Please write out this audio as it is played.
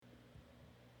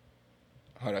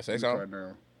Hold on, say Let me something. try it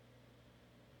now.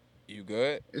 You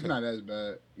good? It's not as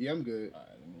bad. Yeah, I'm good. All right,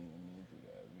 let me do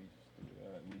that. Let me just do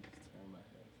that. Let me just turn my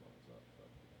headphones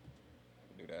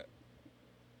up. Do that.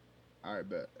 All right,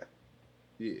 bet.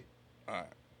 Yeah. All right.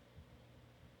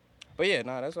 But yeah,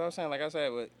 no, that's what I'm saying. Like I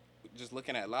said, with just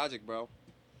looking at Logic, bro,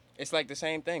 it's like the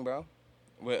same thing, bro.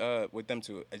 With them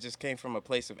two, it just came from a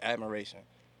place of admiration.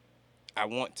 I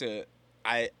want to,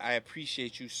 I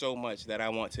appreciate you so much that I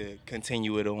want to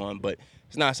continue it on, but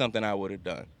it's not something I would have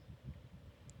done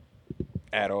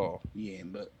at all. Yeah,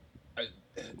 but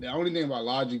the only thing about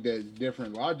Logic that's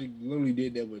different, Logic literally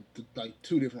did that with like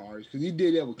two different artists because he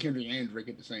did that with Kendrick and Drake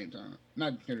at the same time.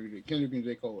 Not Kendrick, Kendrick and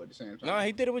J Cole at the same No, time.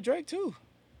 he did it with Drake too,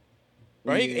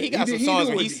 Well, bro. yeah, He got some he songs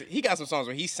do where with, he got some songs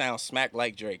where he sounds smack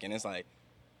like Drake, and it's like,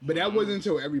 but that wasn't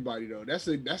until everybody though. That's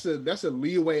a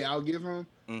leeway I'll give him.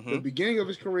 The mm-hmm, beginning of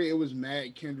his career, it was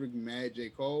Mad Kendrick, Mad J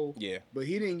Cole, yeah, but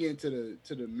he didn't get into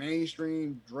the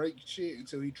mainstream Drake shit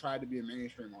until he tried to be a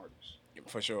mainstream artist.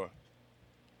 for sure.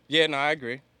 Yeah, no, I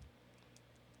agree.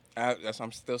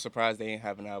 I'm still surprised they ain't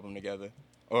have an album together,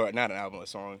 or not an album, a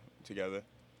song together.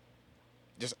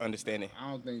 Just understanding.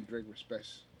 I don't think Drake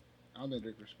respects. I don't think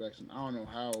Drake respects him. I don't know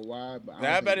how or why, but I Now don't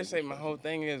I think better Drake say my respects whole him.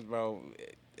 thing is, bro,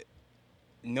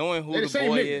 knowing They who the the same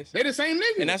boy nigga. is, They the same and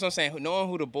nigga. that's what I'm saying. Knowing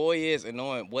who the boy is and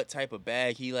knowing what type of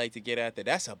bag he like to get after,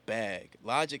 that's a bag.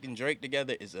 Logic and Drake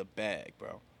together is a bag,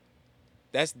 bro.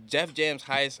 That's Jeff Jam's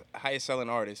highest selling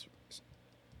artist.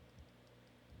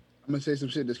 I'm gonna say some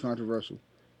shit that's controversial.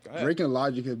 Go ahead. Drake and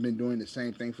Logic have been doing the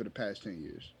same thing for the past 10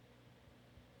 years.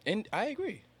 And I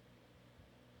agree.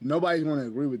 Nobody's gonna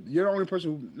agree with. You're the only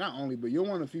person who, not only, but you're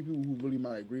one of the few people who really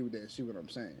might agree with that and see what I'm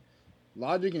saying.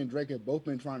 Logic and Drake have both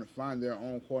been trying to find their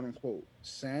own quote unquote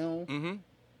sound. Mm-hmm.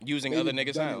 Using They other just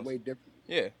nigga done it sounds. way differently.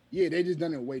 Yeah. Yeah, they just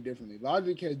done it way differently.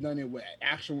 Logic has done it with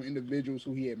actual individuals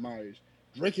who he admires.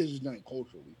 Drake has just done it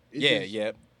culturally. It's Yeah, just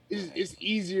yeah. it's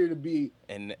easier to be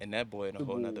And that boy in a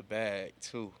whole nother appeasable. bag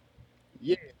too.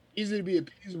 Yeah, easier to be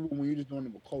appeasable when you're just doing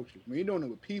it with cultures. When you're doing it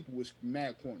with people, it's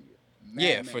mad cornier.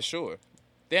 Yeah, Mad for corny. sure.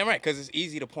 Damn right, because it's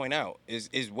easy to point out.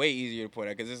 It's way easier to point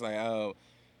out because it's like, oh,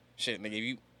 shit, nigga,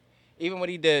 you even what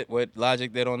he did, what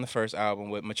Logic did on the first album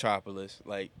with Metropolis,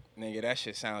 like, nigga, that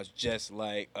shit sounds just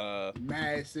like,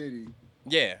 Mad City.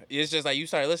 yeah, it's just like you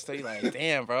start listening to it, you like,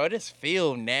 damn, bro, it just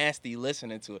feel nasty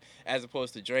listening to it, as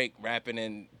opposed to Drake rapping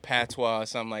in patois or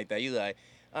something like that. You like,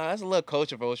 that's a little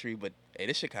controversial, but hey,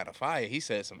 this shit kind of fire. He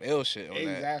said some ill shit on that.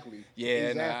 Exactly. Yeah, no,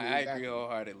 Exactly. I agree Exactly.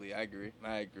 wholeheartedly. I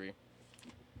agree.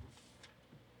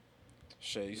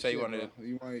 Shit, you But say you shit, want bro. to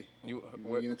you You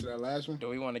want to get into that last one? do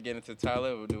we want to get into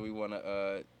Tyler or do we want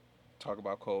to talk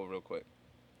about Cole real quick?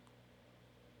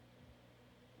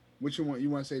 Which you want? You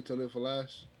want to say to live for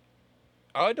last?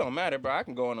 Oh, it don't matter, bro. I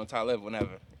can go on Talib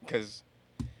whenever, cause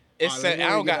All it's right, let's go I ahead and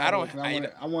don't get got out I of the way don't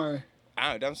because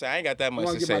I, you know, I'm saying I ain't got that I much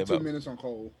want to to get my say two about. minutes on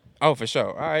Cole. Oh, for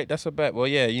sure. All right, that's a bet. Well,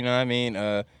 yeah, you know what I mean.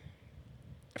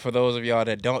 For those of y'all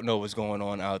that don't know what's going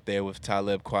on out there with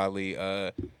Talib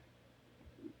Kweli,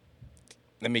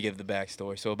 let me give the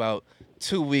backstory. So about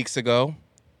 2 weeks ago,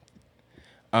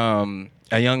 a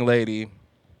young lady,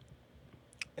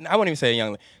 and I wouldn't even say a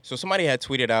young lady. So somebody had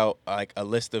tweeted out like a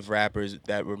list of rappers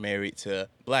that were married to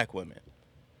black women.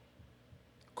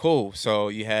 Cool. So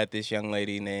you had this young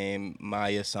lady named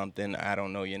Maya something. I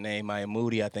don't know your name. Maya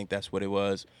Moody. I think that's what it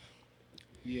was.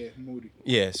 Yeah, Moody.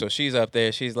 Yeah. So she's up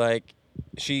there. She's like,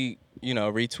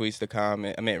 retweets the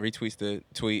comment. I mean, retweets the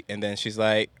tweet, and then she's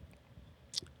like,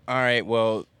 all right,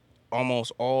 well,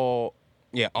 almost all,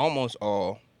 yeah, almost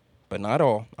all, but not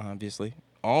all, obviously.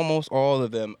 Almost all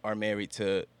of them are married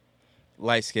to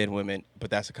light skinned women, but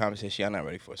that's a conversation I'm not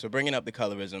ready for. So bringing up the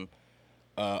colorism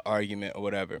argument or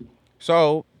whatever.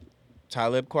 So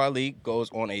Talib Kweli goes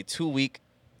on a 2-week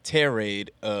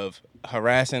tirade of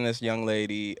harassing this young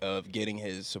lady, of getting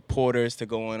his supporters to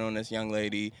go in on this young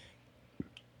lady,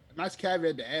 A nice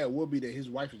caveat to add would be that his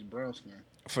wife is brown skin.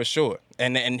 for sure.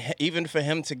 And even for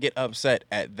him to get upset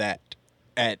at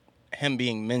him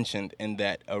being mentioned in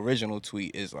that original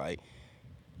tweet is like,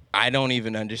 I don't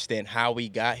even understand how we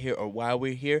got here or why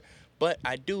we're here, but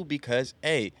I do because,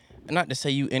 hey, not to say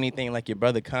you anything like your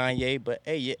brother Kanye, but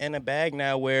hey, you're in a bag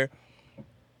now where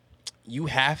you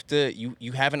have to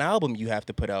you have an album you have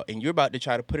to put out, and you're about to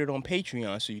try to put it on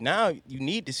Patreon. So now you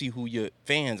need to see who your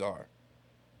fans are.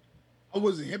 I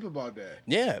wasn't hip about that.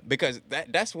 Yeah, because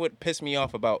that's what pissed me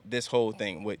off about this whole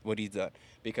thing with what he's done.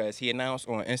 Because he announced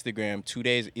on Instagram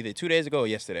either 2 days ago or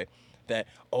yesterday, that,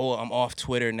 oh, I'm off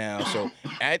Twitter now. So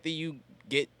after you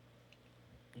get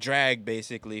dragged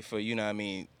basically for, you know what I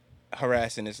mean,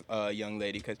 harassing this young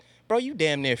lady, because, bro, you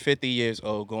damn near 50 years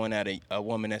old going at a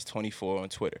woman that's 24 on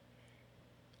Twitter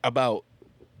about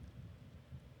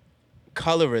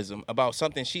colorism about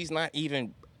something she's not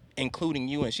even including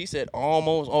you in. She said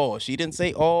almost all. She didn't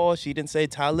say all. She didn't say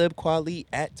Talib Kweli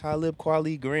at Talib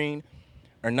Kweli Green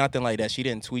or nothing like that. She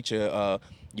didn't tweet your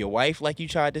wife like you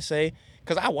tried to say.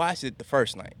 Because I watched it the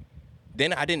first night.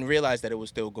 Then I didn't realize that it was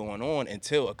still going on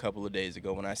until a couple of days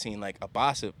ago when I seen like a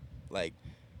Bossip like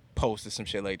post or some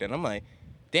shit like that. And I'm like,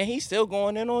 then he's still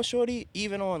going in on Shorty,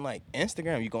 even on like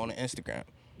Instagram. You go on Instagram,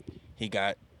 he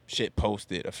got shit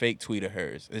posted, a fake tweet of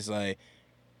hers. It's like,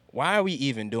 why are we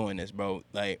even doing this, bro?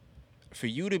 Like, for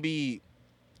you to be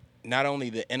not only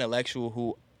the intellectual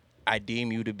who I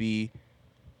deem you to be,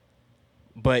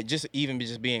 but just even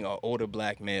just being an older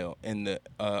black male in the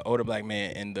older black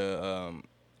man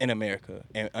in America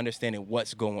and understanding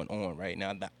what's going on right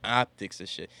now, the optics of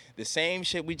shit, the same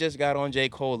shit we just got on J.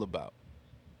 Cole about.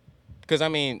 Because I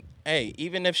mean, hey,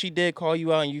 even if she did call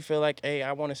you out and you feel like, hey,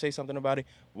 I want to say something about it,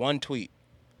 one tweet,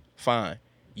 fine.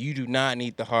 You do not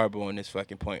need to harbor on this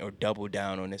fucking point or double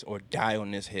down on this or die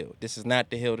on this hill. This is not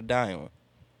the hill to die on.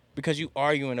 Because you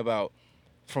arguing about,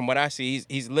 from what I see,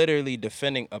 he's literally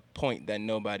defending a point that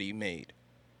nobody made.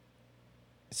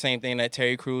 Same thing that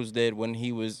Terry Crews did when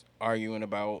he was arguing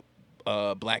about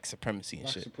black supremacy and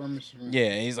shit. Supremacy, right?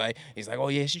 Yeah, he's like, oh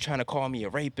yeah, she's trying to call me a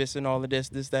rapist and all of this,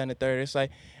 that, and the third. It's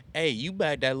like, hey, you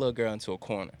backed that little girl into a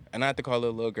corner. And not to call her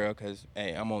a little girl because,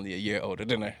 hey, I'm only a year older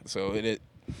than her, so it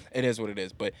is what it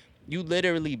is. But you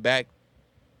literally backed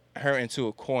her into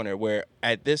a corner where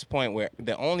at this point where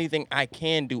the only thing I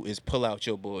can do is pull out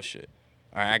your bullshit.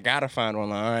 All right, I gotta find one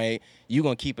line. All right, you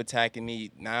gonna keep attacking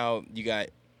me. Now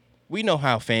we know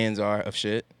how fans are of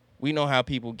shit. We know how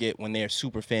people get when they're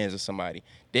super fans of somebody.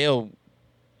 They'll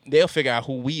figure out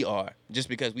who we are just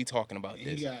because we talking about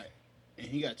this.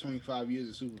 He got 25 years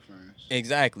of super fans.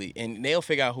 Exactly. And they'll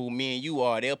figure out who me and you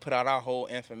are. They'll put out our whole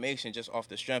information just off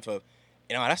the strength of,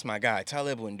 that's my guy.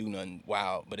 Talib wouldn't do nothing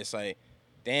wild. But it's like,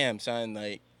 damn, son,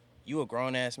 like, you a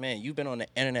grown-ass man. You've been on the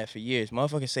internet for years.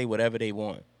 Motherfuckers say whatever they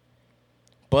want.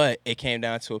 But it came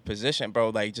down to a position, bro,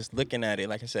 like, just looking at it,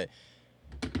 like I said,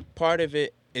 part of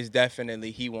it is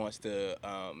definitely he wants to,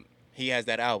 he has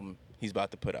that album he's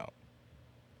about to put out,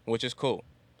 which is cool.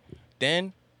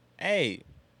 Then, hey,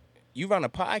 you run a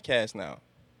podcast now.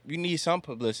 You need some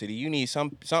publicity. You need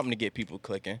something to get people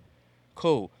clicking.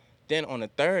 Cool. Then on the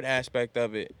third aspect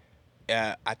of it,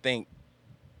 I think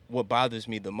what bothers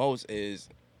me the most is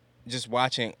just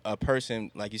watching a person,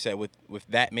 like you said, with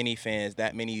that many fans,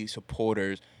 that many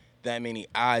supporters, that many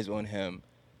eyes on him,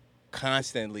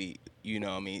 constantly,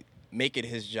 make it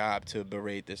his job to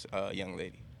berate this young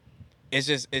lady.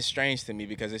 It's strange to me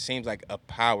because it seems like a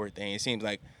power thing. It seems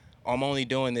like I'm only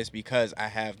doing this because I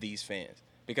have these fans.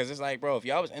 Because it's like, bro, if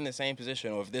y'all was in the same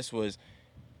position or if this was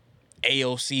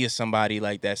AOC or somebody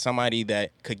like that, somebody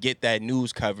that could get that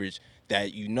news coverage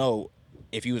that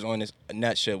if you was on this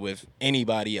nutshell with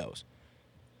anybody else,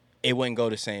 it wouldn't go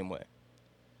the same way.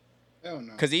 Hell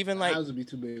no. Because even like, the eyes would be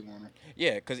too big on him.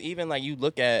 Yeah, because even like you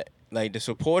look at like the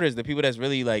supporters, the people that's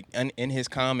really like in his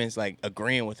comments, like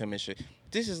agreeing with him and shit.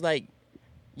 This is like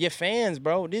your fans,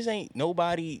 bro. This ain't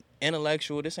nobody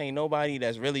intellectual. This ain't nobody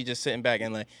that's really just sitting back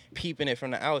and like peeping it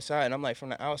from the outside. And I'm like, from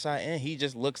the outside in, he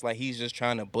just looks like he's just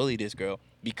trying to bully this girl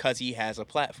because he has a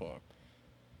platform.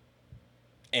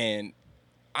 And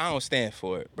I don't stand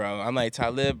for it, bro. I'm like,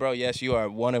 Talib, bro, yes, you are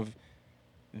one of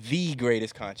the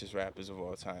greatest conscious rappers of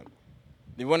all time.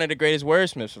 You're one of the greatest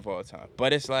wordsmiths of all time.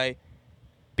 But it's like,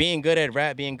 being good at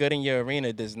rap, being good in your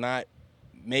arena does not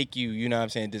make you,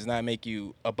 does not make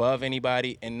you above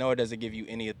anybody, and nor does it give you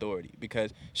any authority.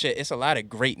 Because, shit, it's a lot of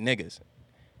great niggas.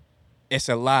 It's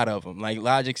a lot of them. Like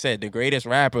Logic said, the greatest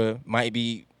rapper might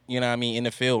be, in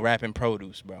the field rapping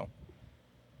produce, bro.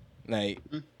 Like,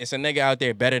 it's a nigga out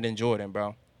there better than Jordan,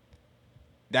 bro.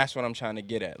 That's what I'm trying to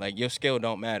get at. Like, your skill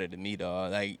don't matter to me,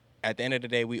 dog. Like, at the end of the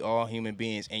day, we all human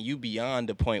beings, and you beyond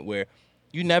the point where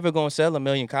you never gonna sell 1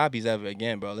 million copies ever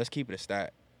again, bro. Let's keep it a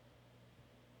stat.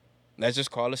 Let's just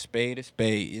call a spade a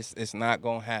spade. It's not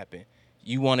gonna happen.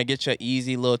 You want to get your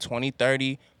easy little 20,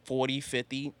 30, 40,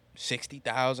 50,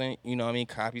 60,000,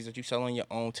 copies that you sell on your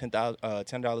own,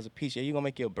 $10 a piece. Yeah, you're gonna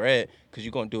make your bread because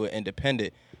you're gonna do it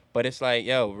independent. But it's like,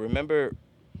 yo, remember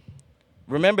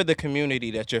the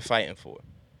community that you're fighting for.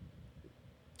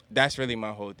 That's really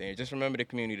my whole thing. Just remember the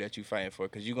community that you're fighting for,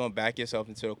 because you're going to back yourself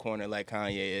into a corner like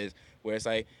Kanye is, where it's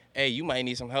like, hey, you might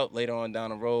need some help later on down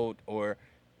the road or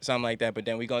something like that, but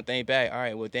then we're going to think back, all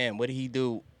right, well, damn, what did he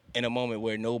do in a moment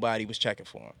where nobody was checking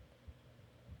for him?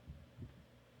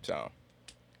 So,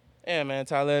 yeah, man,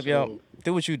 Talib, yo,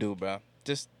 do what you do, bro.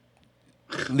 Just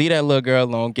leave that little girl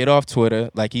alone. Get off Twitter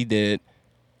like he did.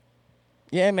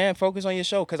 Yeah, man, focus on your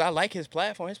show because I like his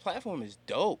platform. His platform is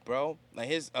dope, bro. Like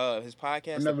his I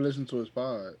podcast, never listened to his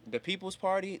pod. the People's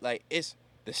Party. Like it's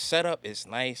the setup is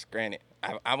nice. Granted,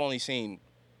 I've only seen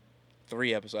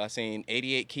 3 episodes. I seen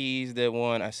 88 Keys, the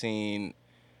one. I seen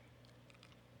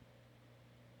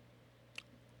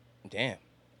damn.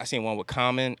 I seen one with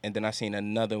Common, and then I seen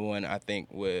another one. I think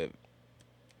with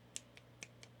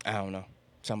I don't know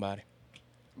somebody,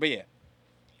 but yeah,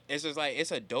 it's just like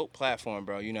it's a dope platform,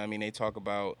 bro. You know what I mean? They talk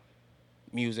about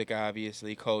music,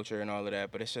 obviously, culture, and all of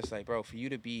that, but it's just like, bro, for you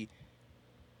to be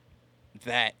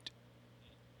that,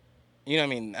 you know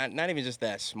what I mean? Not even just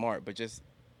that smart, but just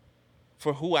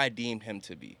for who I deemed him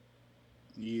to be.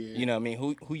 Yeah. You know what I mean?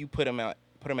 Who you put him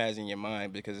as in your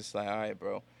mind because it's like, all right,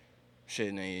 bro,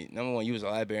 shit, number one, you was a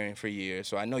librarian for years,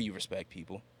 so I know you respect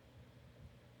people.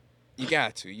 You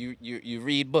got to. You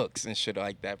read books and shit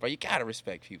like that, bro. You gotta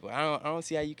respect people. I don't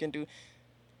see how you can do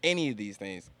any of these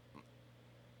things.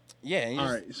 Yeah.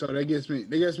 All right, so that gets me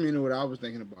into what I was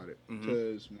thinking about it Mhm.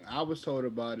 because when I was told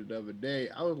about it the other day,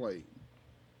 I was like,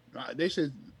 they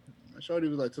said, Shorty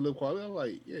was like Talib Kweli. I was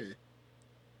like, yeah,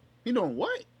 he doing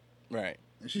what? Right.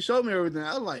 And she showed me everything.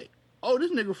 I was like, oh,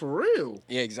 this nigga for real.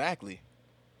 Yeah, exactly.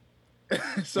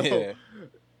 So, Yeah.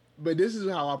 but this is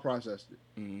how I processed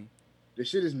it. Mhm. The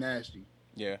shit is nasty.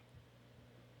 Yeah.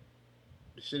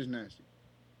 The shit is nasty.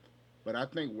 But I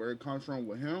think where it comes from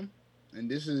with him, and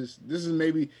this is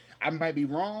maybe I might be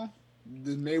wrong.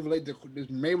 This may relate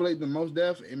to Mos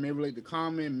Def, it may relate to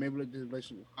Common, it may relate to his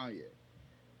relationship with Kanye.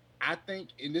 I think,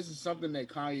 and this is something that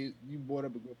Kanye, you brought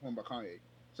up a good point about Kanye.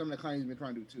 Something that Kanye's been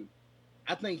trying to do too.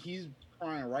 I think he's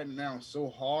trying right now so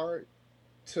hard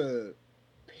to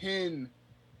pin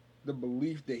the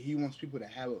belief that he wants people to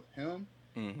have of him,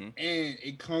 Mm-hmm. and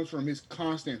it comes from his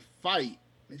constant fight,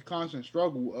 his constant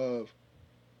struggle of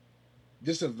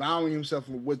disavowing himself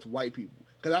with white people.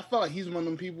 Because I felt like he's one of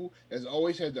them people that's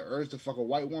always had the urge to fuck a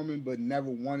white woman, but never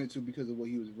wanted to because of what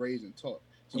he was raised and taught.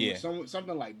 So Yeah. when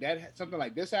something like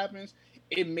this happens,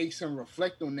 it makes him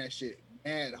reflect on that shit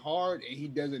mad hard, and he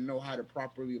doesn't know how to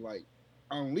properly like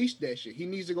unleash that shit. He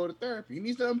needs to go to therapy. He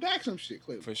needs to unpack some shit,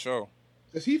 clearly. For sure.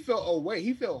 Because he felt away.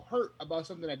 He felt hurt about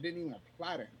something that didn't even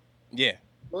apply to him. Yeah.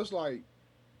 So it's like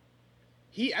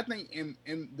I think,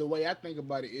 and the way I think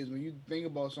about it is when you think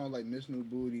about songs like Miss New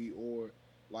Booty or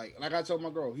like I told my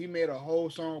girl, he made a whole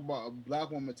song about a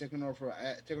black woman taking off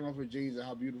her jeans and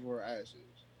how beautiful her ass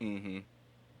is. Mm-hmm.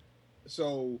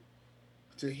 So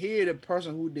to hear the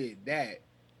person who did that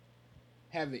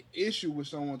have an issue with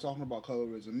someone talking about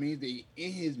colorism means that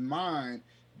in his mind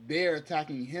they're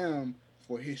attacking him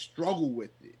for his struggle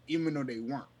with it, even though they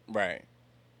weren't. Right.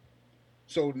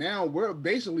 So now we're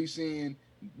basically seeing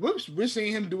we're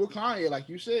seeing him do a Kanye, like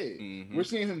you said. Mm-hmm. We're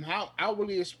seeing him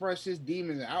outwardly express his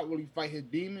demons and outwardly fight his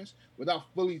demons without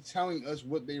fully telling us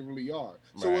what they really are.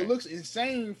 So Right. it looks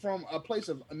insane from a place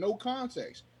of no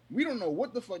context. We don't know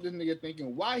what the fuck this nigga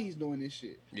thinking, why he's doing this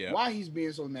shit, Yeah. why he's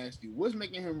being so nasty, what's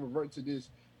making him revert to this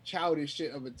childish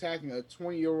shit of attacking a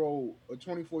 20-year-old, a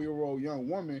 24-year-old young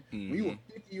woman. Mm-hmm. When you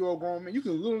a 50-year-old grown man, you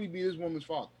can literally be this woman's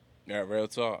father. Yeah, real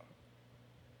talk.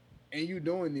 And you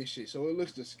doing this shit, so it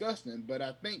looks disgusting. But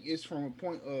I think it's from a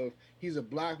point of he's a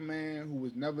black man who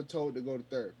was never told to go to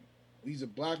therapy. He's a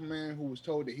black man who was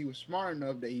told that he was smart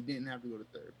enough that he didn't have to go to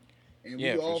therapy. And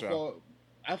Yeah, we for all sure. felt,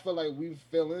 I feel like we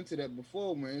fell into that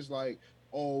before when it's like,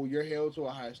 oh, you're held to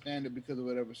a high standard because of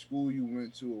whatever school you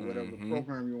went to or whatever Mhm.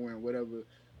 program you're in,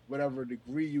 whatever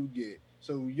degree you get.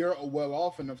 So you're well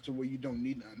off enough to where you don't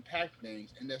need to unpack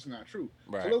things, and that's not true.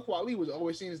 Right. Talib Kweli was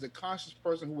always seen as the conscious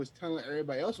person who was telling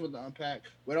everybody else what to unpack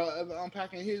without ever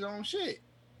unpacking his own shit.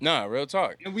 Nah, real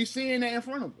talk. And we seeing that in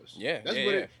front of us. Yeah, that's yeah,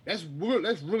 what yeah.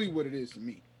 that's really what it is to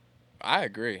me. I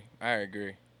agree. I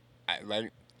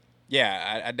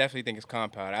definitely think it's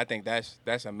compound. I think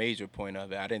that's a major point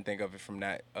of it. I didn't think of it from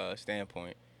that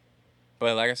standpoint.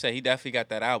 But like I said, he definitely got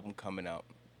that album coming out.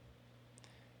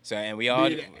 So, and we all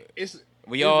It's all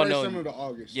very know. similar to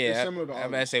August. Yeah, It's similar to I'm about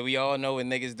to August. say we all know what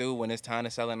niggas do when it's time to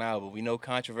sell an album. We know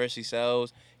controversy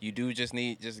sells. You do just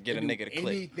need get a Do nigga to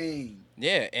click. anything.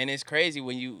 Yeah, and it's crazy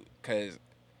when you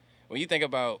think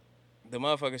about the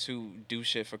motherfuckers who do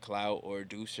shit for clout or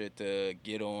do shit to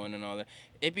get on and all that,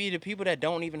 it be the people that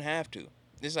don't even have to.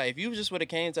 It's like if you just would have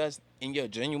came to us in your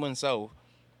genuine self,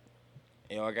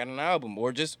 I got an album,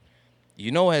 or just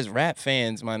as rap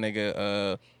fans, my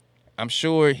nigga, I'm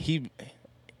sure he's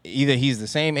the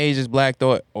same age as Black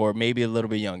Thought or maybe a little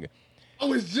bit younger. I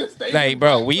was just thinking, Like,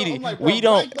 bro, we don't.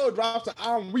 Black Thought drops the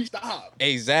album, we stop.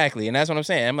 Exactly, and that's what I'm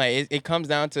saying. I'm like, it comes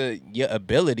down to your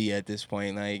ability at this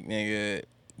point. Like, nigga,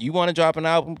 you want to drop an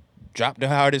album, drop the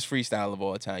hardest freestyle of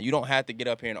all time. You don't have to get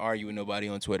up here and argue with nobody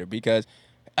on Twitter because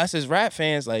us as rap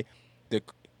fans, like the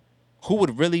who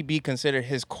would really be considered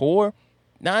his core,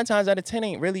 9 times out of 10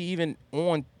 ain't really even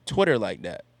on Twitter like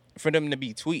that for them to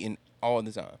be tweeting all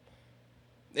the time.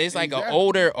 It's like an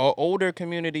older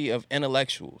community of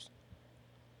intellectuals.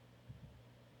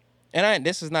 And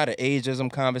this is not an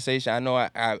ageism conversation. I know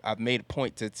I've made a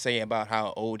point to say about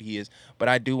how old he is, but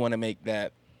I do want to make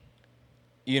that,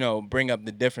 bring up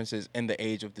the differences in the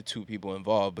age of the two people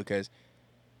involved, because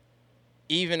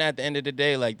even at the end of the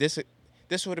day, like this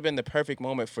would have been the perfect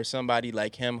moment for somebody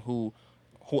like him who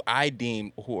I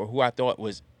deemed who I thought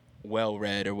was well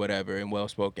read or whatever and well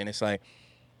spoken. It's like,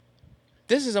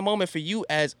 this is a moment for you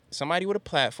as somebody with a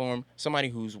platform, somebody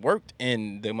who's worked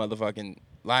in the motherfucking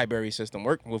library system,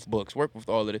 worked with books, worked with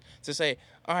all of this, to say,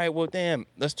 all right, well, damn,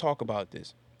 let's talk about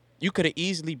this. You could have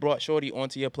easily brought Shorty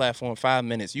onto your platform 5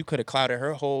 minutes. You could have clouded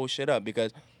her whole shit up,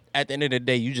 because at the end of the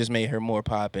day, you just made her more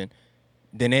popping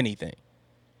than anything.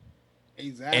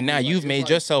 Exactly. And now you've made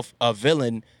yourself a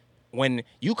villain when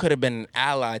you could have been an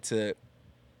ally to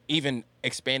even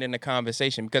expanding the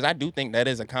conversation, because I do think that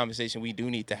is a conversation we do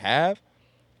need to have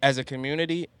as a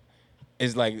community,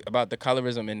 is like about the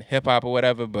colorism in hip hop or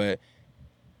whatever, but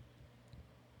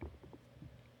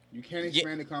you can't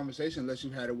expand the conversation unless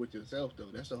you've had it with yourself, though.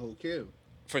 That's the whole kill.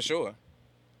 For sure.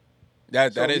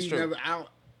 That is true.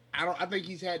 I think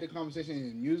he's had the conversation in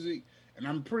his music, and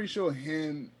I'm pretty sure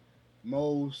him,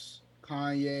 Mos,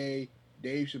 Kanye,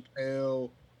 Dave Chappelle,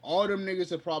 all them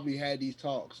niggas have probably had these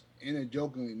talks in a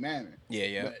jokingly manner.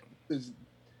 Yeah. But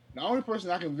the only person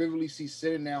I can vividly see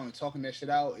sitting down and talking that shit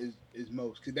out is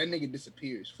Mos, because that nigga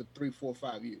disappears for 3, 4,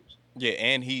 5 years. Yeah,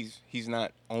 and he's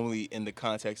not only in the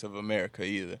context of America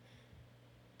either.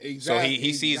 Exactly. So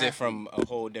he sees it from a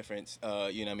whole different,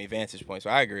 vantage point. So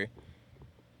I agree.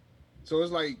 So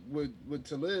it's like with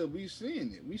Talib, we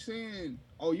seeing it. We seeing,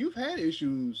 you've had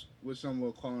issues with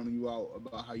someone calling you out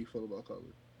about how you feel about color.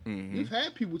 Mm-hmm. You've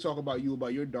had people talk about you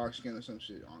about your dark skin or some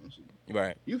shit, honestly.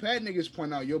 Right. You've had niggas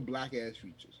point out your black ass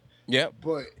features. Yep.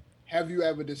 But have you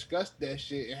ever discussed that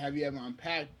shit, and have you ever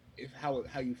unpacked how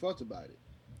you felt about it?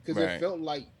 Because it felt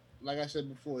like I said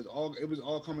before, it was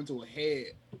all coming to a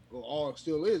head, or all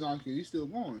still is, honestly, he's still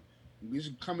going.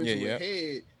 It's coming to a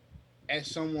head as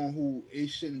someone who it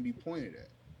shouldn't be pointed at.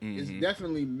 Mm-hmm. It's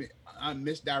definitely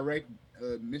misdirected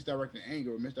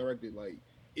anger, or misdirected like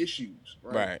issues,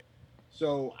 right?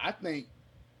 So I think,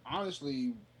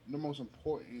 honestly, the most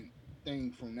important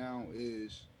thing from now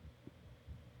is,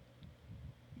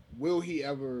 will he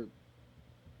ever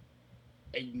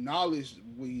acknowledge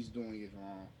what he's doing is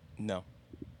wrong? No.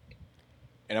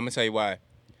 And I'm going to tell you why.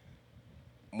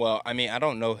 Well, I mean, I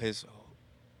don't know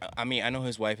I know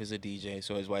his wife is a DJ,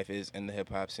 so his wife is in the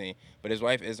hip-hop scene, but his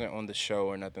wife isn't on the show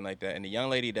or nothing like that. And the young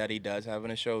lady that he does have on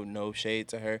the show, no shade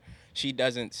to her, she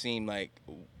doesn't seem like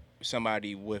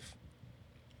somebody with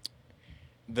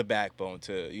the backbone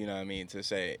to, to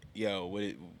say, yo,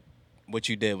 what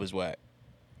you did was whack.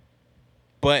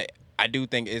 But I do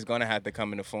think it's going to have to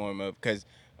come in the form of, because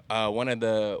one of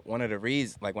the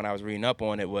reads, like when I was reading up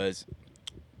on it, was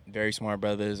Very Smart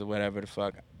Brothers or whatever the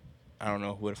fuck. I don't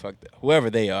know whoever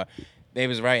they are. They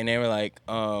was writing, they were like,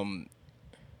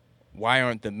 why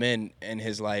aren't the men in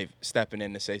his life stepping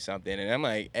in to say something? And I'm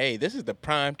like, hey, this is the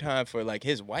prime time for like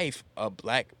his wife, a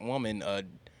black woman, a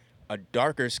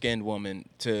darker skinned woman,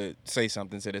 to say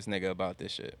something to this nigga about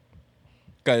this shit.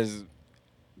 Because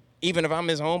even if I'm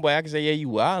his homeboy, I can say, yeah, you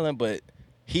wildin', but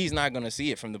he's not going to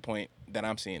see it from the point that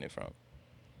I'm seeing it from.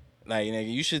 Like,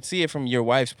 nigga, you should see it from your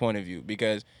wife's point of view,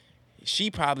 because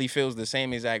she probably feels the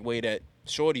same exact way that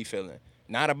Shorty feeling.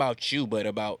 Not about you, but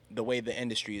about the way the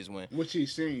industry is went. What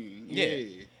she's seeing.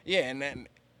 Yeah, and then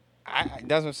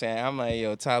that's what I'm saying. I'm like,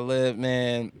 yo, Talib,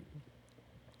 man,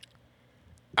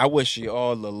 I wish you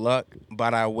all the luck,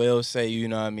 but I will say, you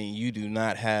do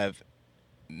not have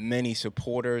many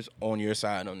supporters on your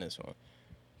side on this one,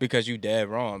 because you dead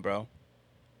wrong, bro.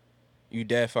 You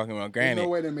dead fucking wrong. Granted, there's no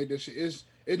way to make this shit.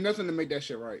 It's nothing to make that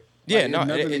shit right. Yeah,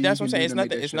 that's what I'm saying.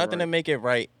 It's nothing to make it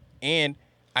right, and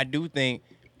I do think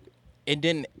it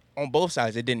didn't, on both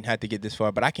sides. It didn't have to get this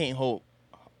far, but I can't hold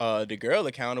the girl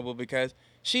accountable, because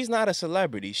she's not a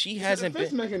celebrity. She hasn't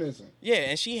been. Mechanism. Yeah,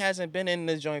 and she hasn't been in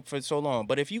the joint for so long.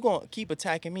 But if you gonna keep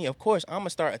attacking me, of course I'm gonna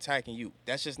start attacking you.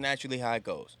 That's just naturally how it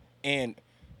goes. And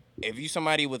if you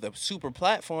somebody with a super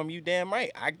platform, you damn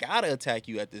right, I gotta attack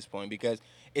you at this point, because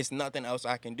it's nothing else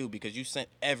I can do, because you sent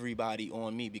everybody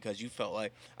on me because you felt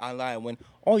like I lied, when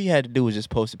all you had to do was just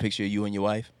post a picture of you and your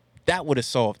wife. That would have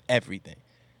solved everything.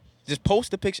 Just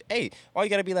post a picture. Hey, all you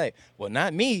gotta be like, well,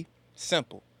 not me.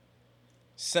 Simple.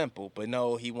 But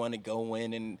no, he want to go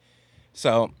in and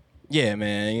So yeah,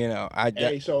 man. You know,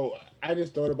 Hey, so I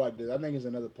just thought about this. I think it's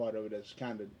another part of it that's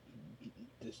kind of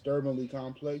disturbingly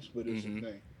complex, but it's a hmm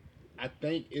thing. I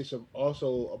think it's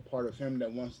also a part of him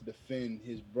that wants to defend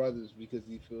his brothers because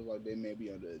he feels like they may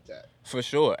be under attack. for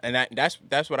sure, and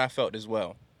that's what I felt as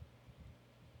well.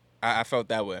 I felt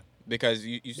that way because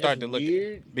you That's start to look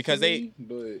weird to because they me,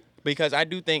 but because I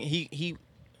do think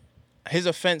his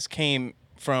offense came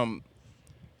from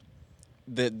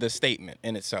the statement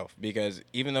in itself because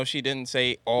even though she didn't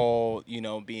say all, you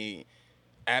know, being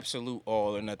absolute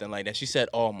all or nothing like that, she said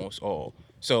almost all.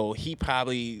 So he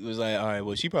probably was like, all right,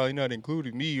 well, she probably not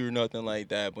including me or nothing like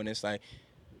that. But it's like,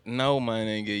 no, my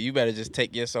nigga, you better just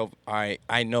take yourself. All right,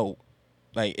 I know,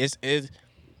 like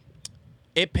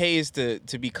it pays to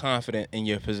be confident in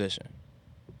your position.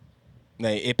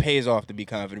 Like it pays off to be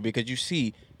confident because you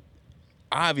see,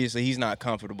 obviously he's not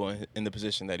comfortable in the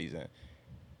position that he's in.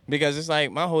 Because it's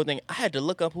like my whole thing, I had to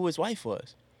look up who his wife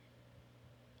was,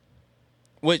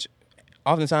 which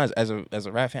oftentimes as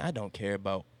a rap fan, I don't care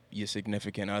about your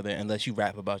significant other unless you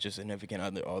rap about your significant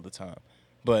other all the time.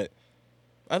 But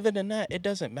other than that, it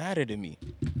doesn't matter to me.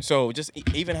 So just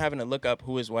even having to look up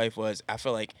who his wife was, I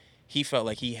felt like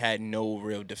he had no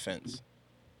real defense,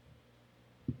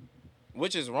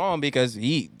 which is wrong because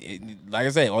like I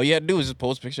said, all you had to do was just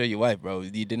post a picture of your wife, bro.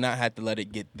 You did not have to let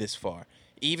it get this far.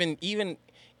 Even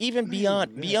all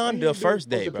beyond you the had to do was first post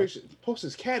day, a bro. picture, post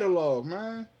his catalog,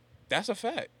 man. That's a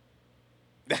fact.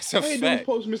 That's a All you had to do was fact.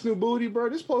 post Miss New Booty, bro.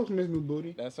 Just post Miss New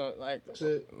Booty. That's a, That's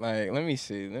it. let me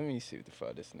see. Let me see what the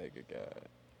fuck this nigga got.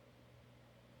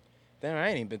 Damn, I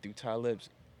ain't even been through Talib's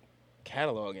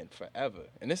catalog in forever.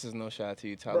 And this is no shot to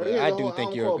you, Bro, Talib. he has I a do whole think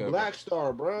album you're a called good Black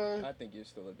Star, bro. I think you're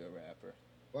still a good rapper.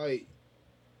 Like,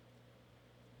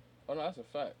 Oh no, that's a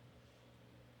fact.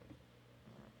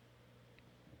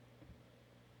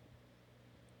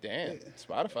 Damn, yeah.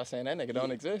 Spotify saying that nigga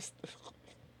don't exist.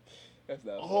 That's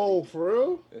not funny. Oh, for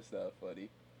real? That's not funny.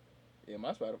 Yeah,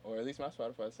 my Spotify, or at least my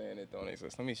Spotify saying it don't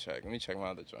exist. Let me check. Let me check my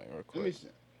other joint real Let me quick. see.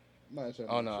 Might check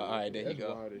Oh my no, shit all real right, quick. there you That's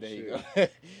go. wild as There you shit. go.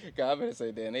 God, I better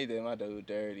say, damn, they did my dude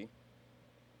dirty.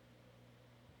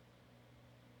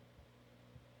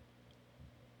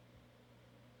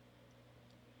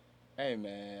 Hey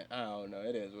man, I don't know.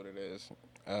 It is what it is.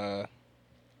 Uh,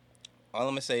 all I'm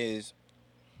gonna say is,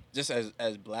 just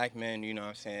as black men, you know what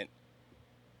I'm saying.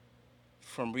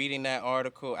 From reading that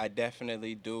article, I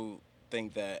definitely do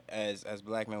think that as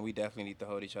black men, we definitely need to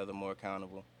hold each other more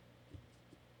accountable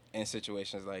in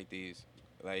situations like these.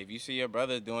 Like if you see your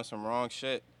brother doing some wrong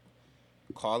shit,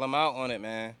 call him out on it,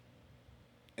 man.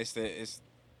 It's the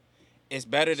it's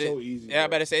better It's to so easy, yeah, I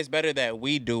bro. better say it's better that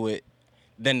we do it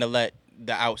than to let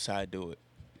the outside do it.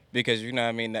 Because you know what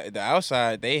I mean, the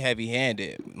outside they heavy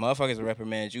handed. Motherfuckers will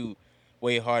reprimand you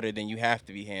way harder than you have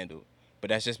to be handled. But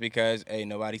that's just because hey,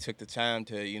 nobody took the time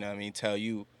to, you know what I mean, tell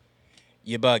you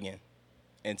you're bugging.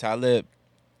 And Talib,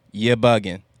 you're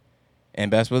bugging. And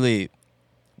best believe,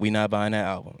 we not buying that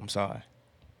album. I'm sorry.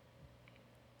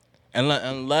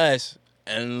 Unless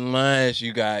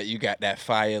you got that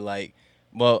fire like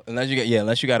well unless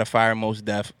you got a fire most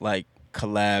def like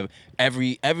collab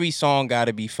every song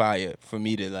gotta be fire for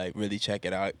me to like really check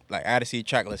it out. Like I had to see a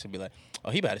track list and be like,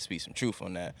 oh, he about to speak some truth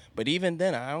on that. But even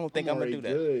then I don't think I'm I'm gonna already do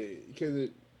that.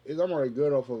 good because I'm already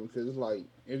good off of it because it's like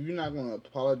if you're not gonna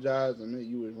apologize and admit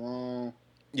you was wrong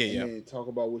Yeah, and yeah. then talk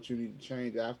about what you need to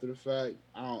change after the fact,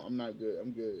 I'm not good.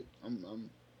 I'm good. I'm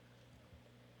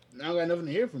I don't got nothing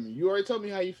to hear from you. You already told me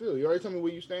how you feel. You already told me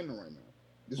where you standing right now.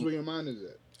 This is where your mind is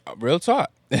at. Real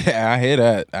talk. I hear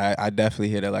that. I definitely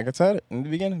hear that. Like I said in the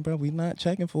beginning, bro, we not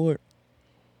checking for it.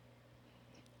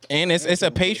 And I am it's a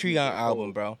checking for this new Patreon J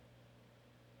album, Cole. bro. I'm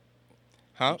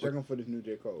Huh? checking for this new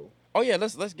J Cole. Oh yeah,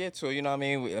 let's get to it. You know what I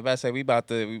mean? If I say we about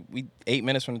to we 8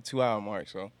 minutes from the 2 hour mark,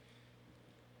 so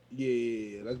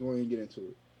Yeah. Let's go ahead and get into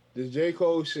it. This J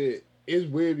Cole shit is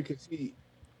weird because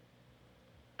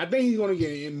I think he's gonna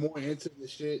get in more into the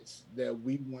shits that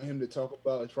we want him to talk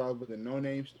about as far as with the no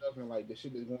name stuff and like the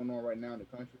shit that's going on right now in the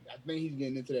country. I think he's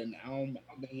getting into that now. I don't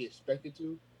think he expected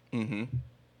to mm-hmm.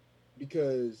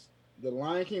 because the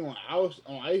Lion King on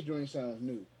Ice Joint sounds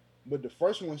new, but the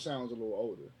first one sounds a little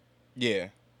older. Yeah.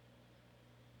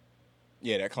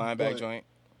 Yeah, that climb back But joint.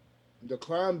 the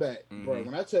climb back, bro. Mm-hmm.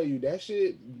 When I tell you that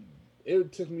shit,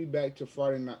 it took me back to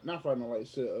Friday night, not Friday Night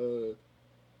Lights, to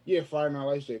Friday Night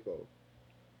Lights J Cole.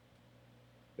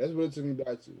 That's what it took me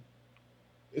back to.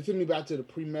 It took me back to the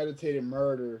premeditated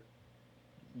murder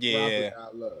rapper Yeah. that I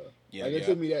love. Yep, Like yep.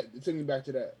 it took me back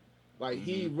to that. Like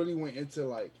he Mm-hmm. really went into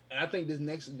like, and I think this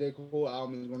next J Cole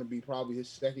album is going to be probably his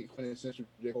second quintessential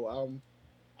J Cole album.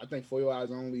 I think For Your Eyes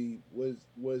Only was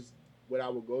what I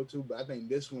would go to, but I think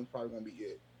this one's probably gonna be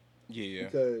it Yeah.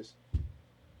 because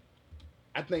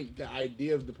I think the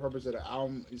idea of the purpose of the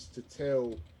album is to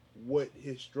tell what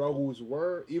his struggles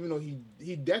were. Even though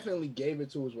he definitely gave it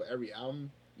to us with every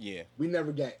album, Yeah. we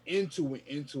never got into it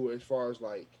as far as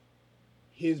like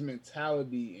his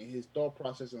mentality and his thought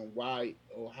process and why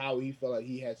or how he felt like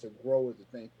he had to grow as a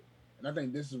thinker. And I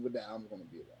think this is what the album's gonna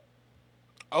be about.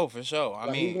 Oh, for sure. I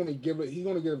Like he's mean, gonna give it. He's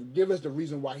gonna give us the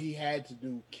reason why he had to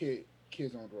do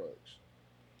kids on drugs.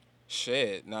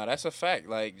 shit. No, that's a fact.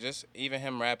 Like, just even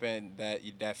him rapping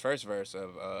that first verse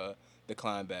of the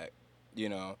climb back, you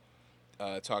know,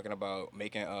 talking about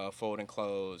making folding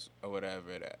clothes or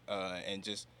whatever that, and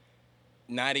just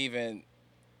not even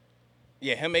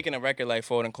yeah, him making a record like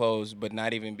folding clothes, but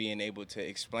not even being able to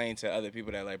explain to other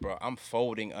people that like, bro, I'm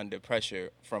folding under pressure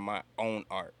from my own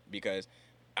art because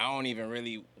I don't even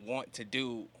really want to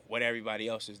do what everybody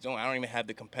else is doing. I don't even have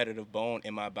the competitive bone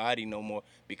in my body no more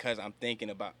because I'm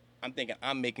thinking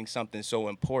I'm making something so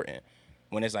important.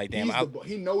 When it's like, damn,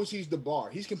 He knows he's the bar.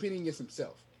 He competing against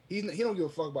himself. He don't give a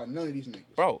fuck about none of these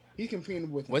niggas. bro, He's competing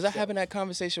with was himself. I having that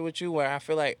conversation with you where I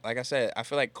feel like I said, I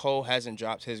feel like Cole hasn't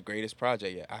dropped his greatest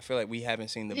project yet. I feel like we haven't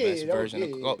seen the best version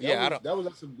of Cole. Yeah, I don't. That was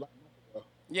like some black.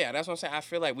 Yeah, that's what I'm saying. I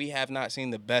feel like we have not seen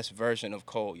the best version of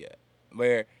Cole yet.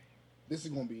 Where This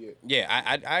is gonna be it.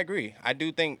 yeah, I agree. I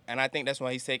do think, and I think that's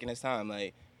why he's taking his time.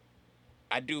 Like,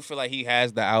 I do feel like he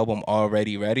has the album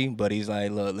already ready, but he's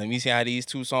like, look, let me see how these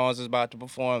two songs is about to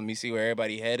perform. Let me see where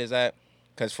everybody head is at.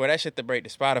 Cause for that shit to break the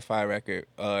Spotify record,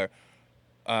 or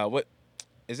what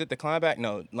is it? The Climb Back?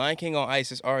 No, Lion King on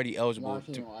Ice is already eligible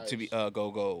to be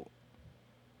go gold.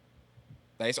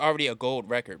 Like it's already a gold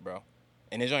record, bro.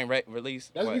 And it's only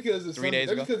released. That's what, because 3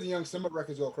 days ago. because the Young Simba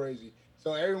records go crazy.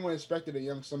 So everyone expected a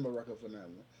Young Simba record from that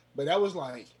one, but that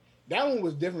one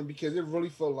was different because it really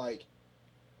felt like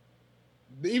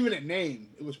even the name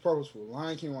it was purposeful.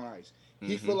 Lion King on Ice.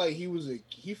 He felt like he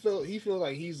felt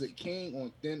like he's a king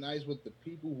on thin ice with the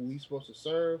people who he's supposed to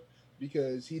serve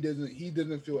because he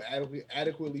doesn't feel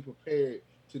adequately prepared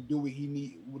to do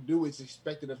what's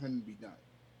expected of him to be done.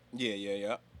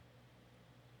 Yeah.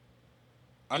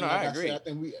 I And know, like I agree. Said,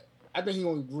 I think he's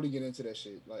gonna really get into that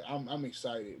shit. Like I'm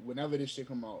excited. Whenever this shit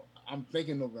come out, I'm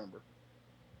thinking November.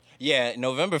 Yeah,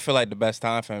 November feel like the best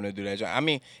time for him to do that. I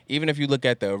mean, even if you look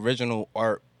at the original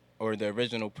art or the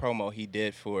original promo he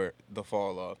did for the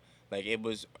Fall Off, like it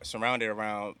was surrounded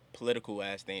around political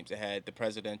ass themes. It had the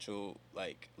presidential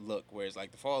like look, where it's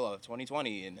like the Fall Off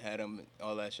 2020 and had him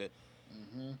all that shit.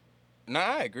 Mm-hmm. Nah,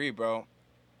 I agree, bro.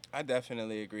 I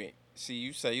definitely agree. See,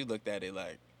 you say you looked at it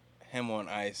like him on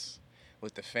ice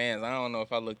with the fans. I don't know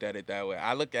if I looked at it that way.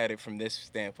 I looked at it from this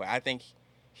standpoint. I think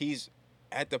he's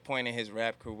at the point in his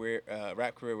rap career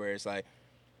where it's like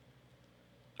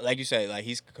you said, like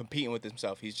he's competing with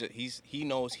himself. He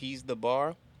knows he's the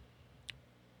bar,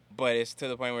 but it's to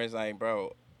the point where it's like,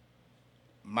 bro,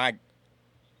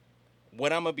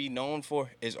 what I'm gonna be known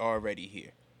for is already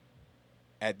here.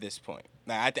 At this point,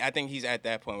 now I think he's at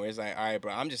that point where it's like, all right,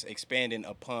 bro, I'm just expanding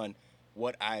upon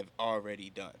what I've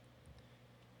already done.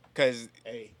 Cause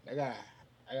hey, I got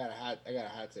a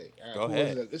hot take. Go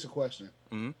ahead. It's a question.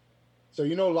 Mm-hmm. So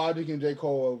you know, Logic and J.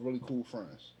 Cole are really cool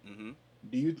friends. Mm-hmm.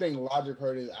 Do you think Logic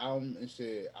heard his album and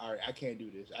said, "All right, I can't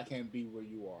do this. I can't be where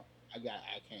you are. I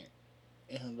can't,"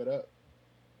 and hung it up?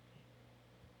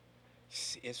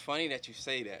 It's funny that you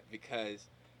say that because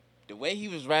the way he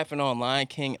was rapping on Lion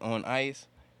King on Ice,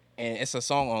 and it's a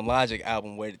song on Logic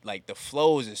album where like the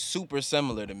flows is super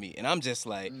similar to me, and I'm just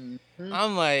like,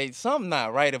 I'm like, something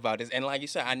not right about this. And like you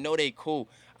said, I know they cool.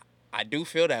 I do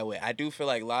feel that way. I do feel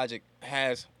like Logic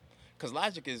has, because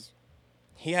Logic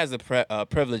he has the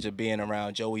privilege of being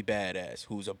around Joey Badass,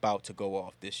 who's about to go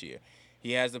off this year.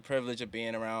 He has the privilege of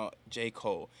being around J.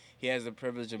 Cole. He has the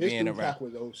privilege of being around. His 3-pack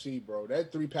was OC, bro.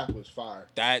 That 3-pack was fire.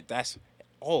 That's.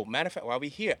 Oh, matter of fact, while we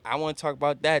here, I want to talk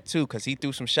about that too, because he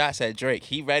threw some shots at Drake.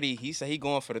 He ready. He said he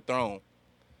going for the throne.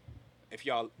 If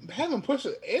y'all having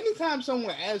Pusha, anytime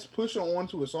someone adds Pusha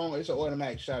onto a song, it's an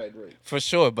automatic shot at Drake. For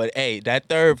sure, but hey, that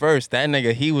third verse, that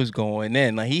nigga, he was going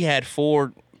in. Like he had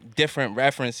 4 different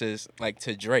references like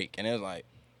to Drake, and it was like,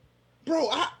 bro,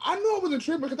 I knew I wasn't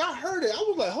tripping because I heard it. I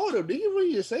was like, hold up, did he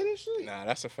really just say this shit? Nah,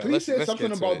 that's a fact. He said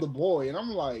something about the boy, and I'm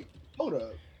like, hold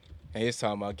up. And he's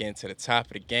talking about getting to the top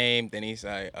of the game. Then he's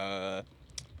like,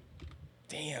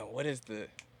 damn, what is the?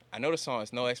 I know the song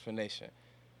is No Explanation.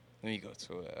 Let me go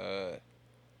to it.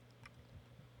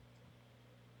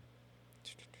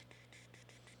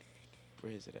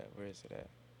 Where is it at?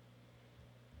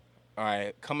 All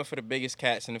right, coming for the biggest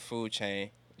cats in the food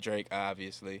chain, Drake,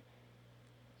 obviously.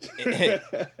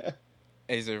 And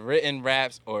Is it written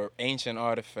raps or ancient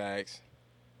artifacts?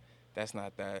 That's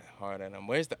not that hard at them.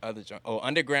 Where's the other joint? Oh,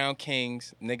 Underground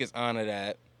Kings. Niggas honor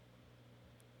that.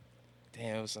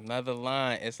 Damn, it was another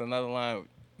line. It's another line.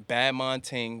 Bad Mon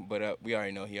Ting, but we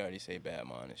already know he already say Bad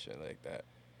Mon and shit like that.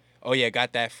 Oh yeah,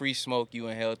 got that free smoke you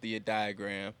inhale through your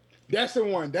diagram. That's the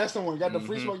one. That's the one. Got the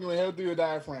free Mhm. smoke you inhale through your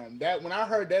diaphragm. That when I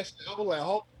heard that shit, I was like,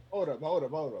 hold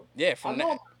up. Yeah, I from know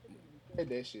that, I said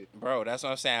that shit. bro. That's what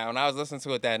I'm saying. When I was listening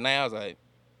to it that night, I was like,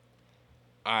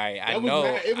 all right, I That was know.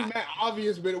 mad. It was mad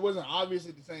obvious, but it wasn't obvious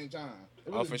at the same time.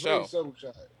 It Oh, was a for very sure. subtle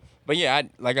shot. But yeah,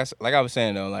 like I was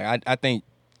saying though, like I think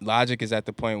Logic is at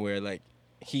the point where like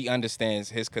he understands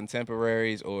his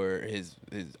contemporaries or his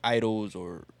idols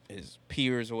or his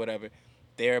peers or whatever.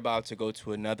 They're about to go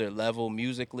to another level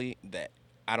musically that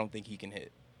I don't think he can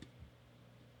hit.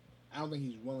 I don't think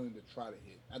he's willing to try to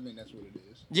hit. I think that's what it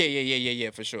is. Yeah,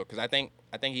 for sure. Because I think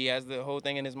he has the whole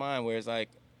thing in his mind where it's like,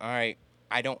 all right,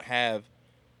 I don't have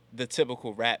the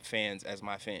typical rap fans as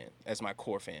my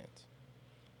core fans.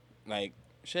 Like,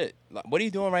 shit, like, what are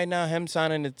you doing right now? Him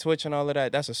signing to Twitch and all of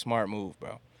that, that's a smart move,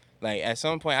 bro. Like, at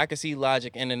some point, I could see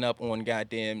Logic ending up on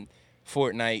goddamn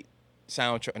Fortnite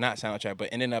soundtrack, not soundtrack, but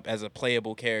ending up as a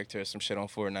playable character or some shit on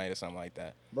Fortnite or something like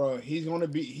that. Bro, he's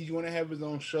gonna have his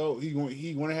own show. He's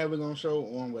gonna have his own show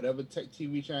on whatever tech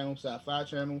TV channel, sci-fi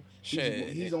channel. Shit,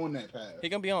 He's on that path. he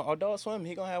gonna be on Adult Swim.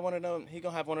 He gonna have one of them. He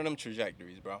gonna have one of them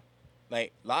trajectories, bro.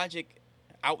 Like Logic,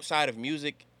 outside of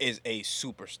music, is a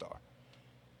superstar.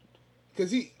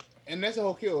 Cause and that's the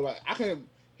whole kill. Like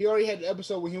he already had the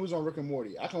episode when he was on Rick and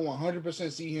Morty. I can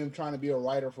 100% see him trying to be a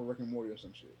writer for Rick and Morty or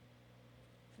some shit.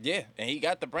 Yeah, and he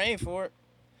got the brain for it.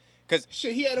 Cause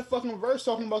Shit, he had a fucking verse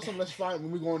talking about something. Let's find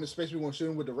when we go into space, we gonna shoot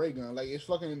him with the ray gun. Like it's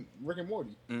fucking Rick and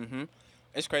Morty.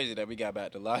 It's crazy that we got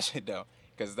back to Logic though,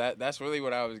 cause that's really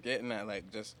what I was getting at,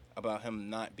 like just about him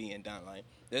not being done. Like,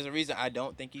 there's a reason I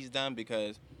don't think he's done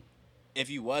because if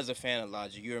you was a fan of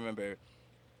Logic, you remember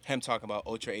him talking about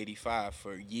Ultra 85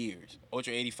 for years.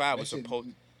 Ultra 85 was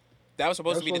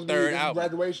supposed to be the third album.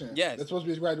 Graduation. Yes, That's supposed to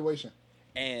be his graduation.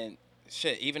 and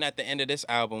shit, even at the end of this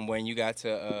album, when you got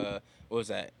to what was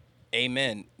that?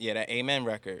 Amen. Yeah, that Amen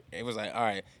record. It was like, all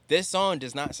right, this song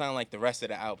does not sound like the rest of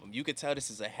the album. You could tell this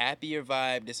is a happier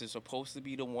vibe. This is supposed to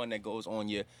be the one that goes on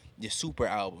your super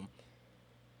album.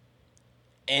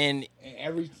 And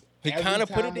he kind of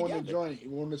put it together. On the joint,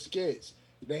 on the skits,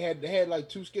 they had like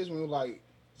two skits when it was like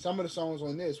some of the songs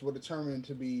on this were determined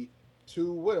to be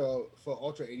too widow for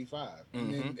Ultra 85.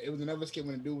 And then it was another skit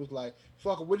when the dude was like,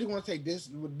 fuck, we're just going to take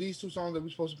these two songs that we're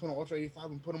supposed to put on Ultra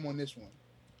 85 and put them on this one.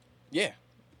 Yeah.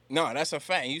 No, that's a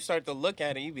fact. And you start to look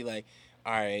at it, you be like,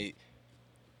 all right,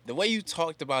 the way you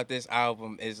talked about this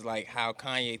album is like how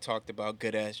Kanye talked about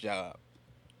Good Ass Job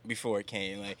before it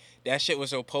came. Like, that shit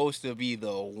was supposed to be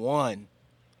the one.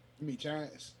 You mean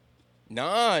Chance?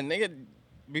 Nah, nigga,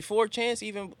 before Chance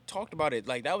even talked about it,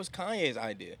 like, that was Kanye's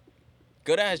idea.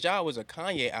 Good Ass Job was a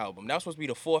Kanye album. That was supposed to be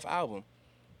the fourth album.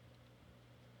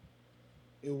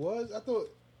 It was? I thought...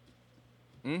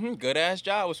 Good Ass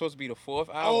Job was supposed to be the fourth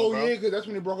album, Oh, bro. yeah, because that's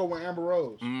when he broke up with Amber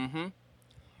Rose. And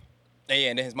yeah,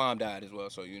 and then his mom died as well,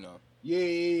 so you know.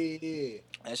 Yeah.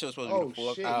 That shit was supposed to be the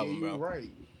fourth album, you're bro.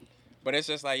 right. But it's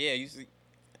just like, yeah, you see,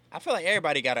 I feel like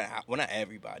everybody got well, not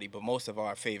everybody, but most of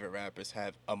our favorite rappers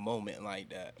have a moment like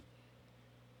that.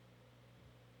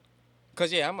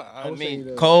 Cause yeah, I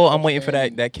mean, Cole, I'm waiting for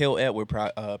that Kill Edward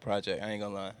project. I ain't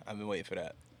gonna lie, I've been waiting for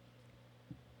that.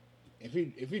 If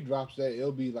he drops that,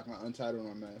 it'll be like an untitled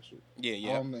or unmastered.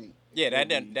 Yeah.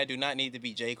 That do not need to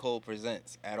be J. Cole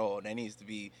Presents at all. That needs to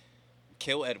be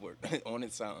Kill Edward on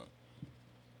its own.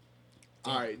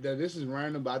 All right, this is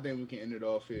random, but I think we can end it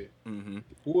off here.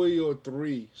 Who are your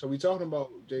three? So we talking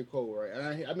about J. Cole, right?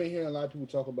 And I've been hearing a lot of people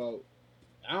talk about.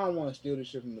 I don't want to steal this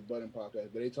shit from the Button podcast,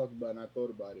 but they talked about it and I thought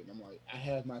about it, and I'm like, I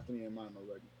have my three in mind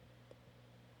already.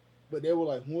 But they were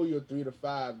like, who are your 3 to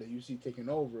 5 that you see taking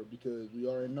over? Because we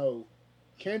already know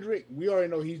Kendrick. We already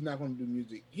know he's not going to do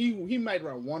music. He might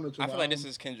write 1 or 2. I feel like this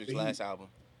is Kendrick's last album.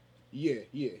 Yeah.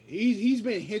 He's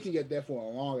been hinting at that for a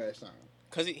long ass time.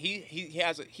 Cause he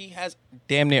has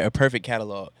damn near a perfect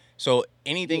catalog. So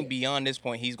anything beyond this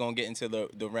point, he's gonna get into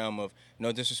the realm of,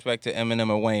 no disrespect to Eminem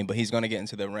or Wayne, but he's gonna get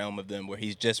into the realm of them where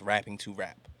he's just rapping to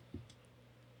rap.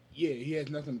 Yeah, he has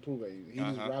nothing to prove. He's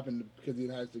just rapping because he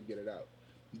has to get it out.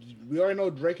 We already know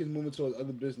Drake is moving towards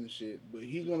other business shit, but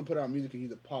he's gonna put out music because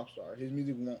he's a pop star. His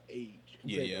music won't age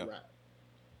compared to rap.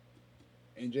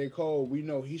 And J. Cole, we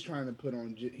know he's trying to put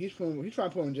on. He's trying to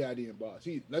put on JID and Boss.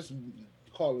 Let's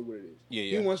call it what it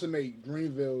is. He wants to make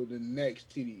Greenville the next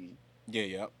TDE.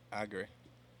 Yeah, I agree.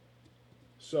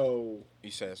 So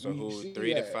you said so. Who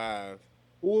 3 to 5?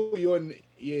 Who are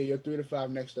your 3 to 5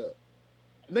 next up?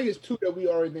 I think it's two that we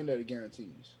already think that are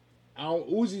guarantees. I don't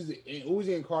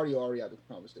Uzi and Cardi already out the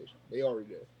conversation. They already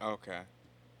there. Okay.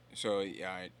 So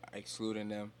yeah, excluding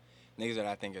them, niggas that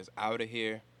I think is out of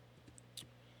here.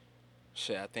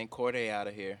 Shit, I think Corday out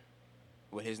of here.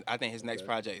 I think his next Okay.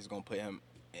 project is gonna put him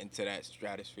into that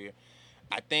stratosphere.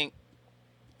 I think,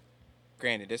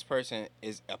 granted, this person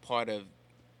is a part of,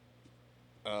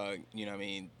 what I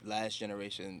mean, last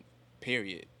generation,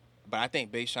 period. But I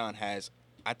think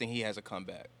he has a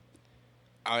comeback.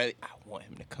 I want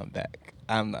him to come back.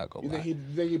 I'm not gonna lie. You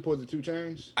think he put the 2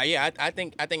 chains? I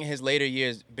think in his later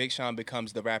years, Big Sean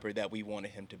becomes the rapper that we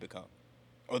wanted him to become,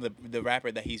 or the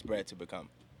rapper that he's bred to become.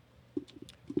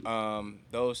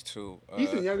 Those two.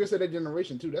 He's the youngest of that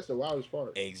generation too. That's the wildest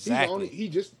part. Exactly.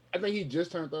 I think he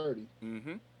just turned 30.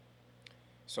 Mm-hmm.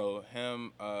 So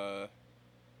him,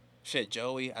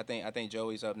 Joey. I think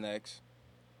Joey's up next,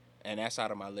 and that's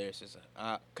out of my lyricists.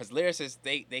 Cause lyricists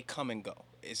they come and go.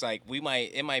 It's like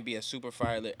it might be a super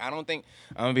fire. I'm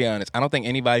gonna be honest. I don't think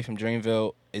anybody from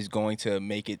Dreamville is going to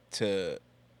make it to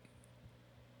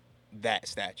that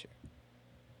stature.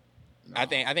 Nah,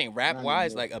 I think rap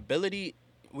wise, like ability,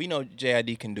 we know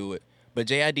JID can do it, but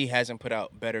JID hasn't put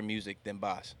out better music than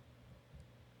Boss.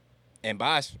 And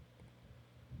Boss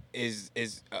is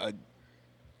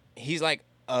he's like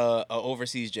a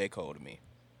overseas J. Cole to me.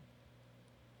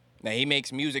 Now he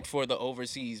makes music for the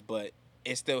overseas, but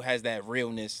it still has that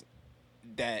realness,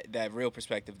 that real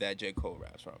perspective that J. Cole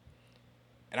raps from.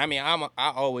 And I mean, I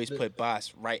always put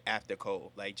Boss right after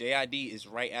Cole. Like JID is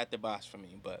right after Boss for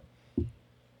me, but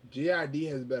JID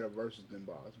has better verses than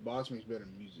Boss. Boss makes better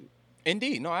music.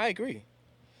 indeed, no, I agree.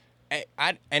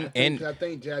 I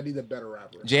think JID's a better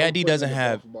rapper. JID doesn't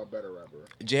have better rapper.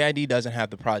 JID doesn't have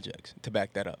the projects to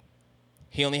back that up.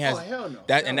 He only has hell no.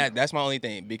 That's my only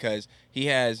thing, because he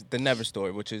has the Never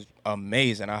Story, which is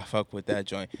amazing. I fuck with that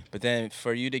joint. But then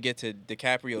for you to get to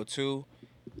DiCaprio 2,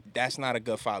 that's not a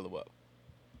good follow up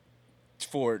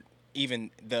for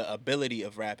even the ability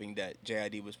of rapping that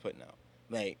JID was putting out.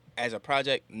 Like as a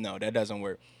project, no, that doesn't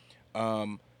work.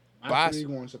 My Boss, 3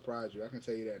 going to surprise you. I can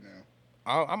tell you that now.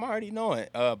 I'm already knowing.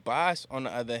 Boss, on the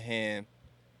other hand,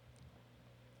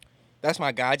 that's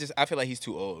my guy. I feel like he's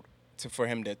too old for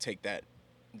him to take that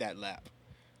lap.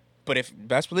 But if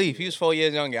best believe, if he was 4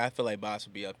 years younger, I feel like Boss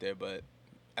would be up there. But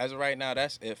as of right now,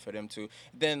 that's it for them two.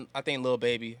 Then I think Lil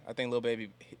Baby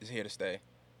is here to stay,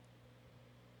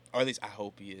 or at least I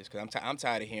hope he is, because I'm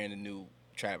tired of hearing the new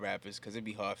trap rappers, because it'd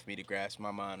be hard for me to grasp my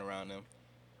mind around them.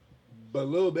 But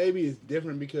Lil Baby is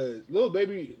different because Lil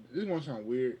Baby, this is gonna sound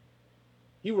weird.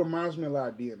 He reminds me a lot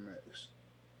of DMX.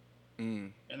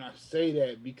 Mm. And I say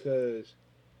that because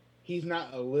he's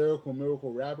not a lyrical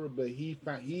miracle rapper, but he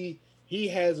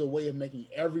has a way of making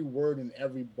every word and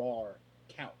every bar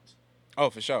count. Oh,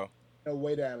 for sure. In a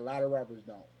way that a lot of rappers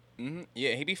don't. Mm-hmm.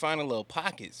 Yeah, he be finding little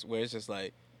pockets where it's just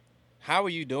like, how are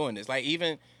you doing this? Like,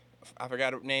 even, I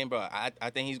forgot her name, but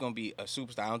I think he's going to be a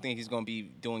superstar. I don't think he's going to be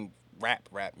doing rap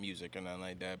music or nothing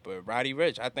like that. But Roddy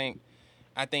Ricch, I think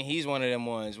he's one of them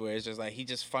ones where it's just like, he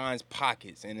just finds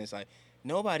pockets, and it's like,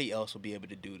 nobody else will be able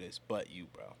to do this but you,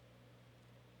 bro.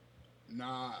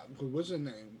 Nah, because what's his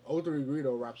name? O3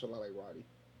 Greedo raps a lot like Roddy.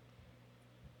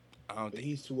 I don't think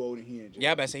he's too old and he ain't.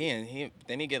 Yeah, but I say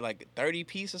then he get like 30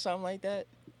 piece or something like that.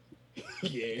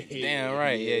 Yeah. Damn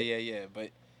right. Yeah.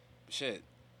 But shit.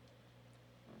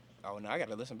 Oh no, I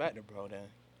gotta listen back to bro then.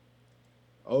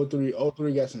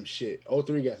 O3 got some shit.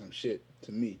 O3 got some shit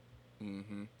to me.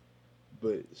 Mm-hmm.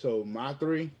 But so my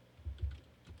 3,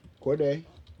 Corday,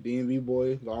 DMV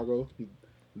boy, Largo. He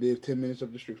lived 10 minutes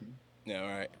up the street from me. Yeah, all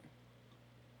right.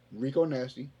 Rico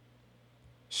Nasty.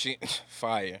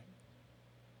 Fire.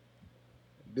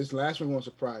 This last one gonna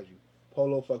surprise you.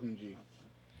 Polo fucking G.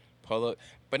 Polo,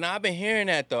 but now I've been hearing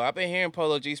that though. I've been hearing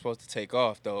Polo G supposed to take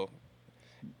off though.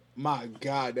 My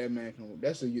God, that man can.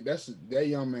 That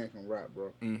young man can rap,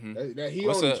 bro. Mm-hmm. He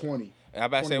only 20. I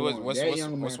about to say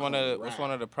what's one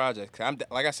of the projects? I'm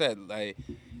like I said, like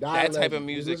that type of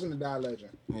music. Listen to Die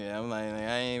Legend. Yeah, I'm like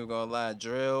I ain't even gonna lie.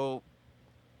 Drill,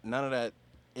 none of that.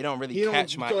 It don't really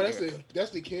catch my ear.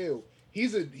 That's the kill.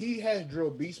 He has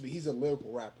drill beats, but he's a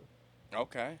lyrical rapper.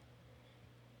 Okay.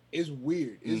 It's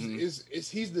weird. He's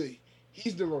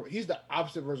the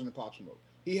opposite version of Pop Smoke.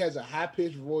 He has a high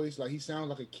pitched voice, like he sounds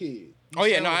like a kid.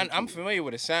 I'm familiar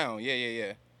with the sound.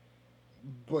 Yeah.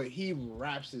 But he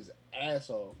raps his ass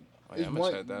off. Oh, yeah, I'm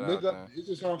gonna check that out. It's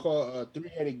a song called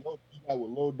 "3-Headed Goat" with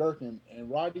Lil Durk and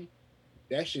Roddy.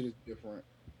 That shit is different.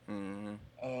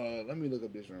 Mm-hmm. Let me look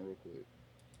up this one real quick.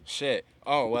 Shit.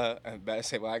 Oh well, I better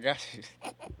say, well, I got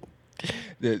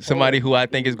you. Somebody who I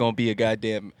think is gonna be a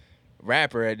goddamn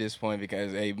rapper at this point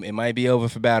because hey, it might be over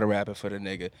for battle rapping for the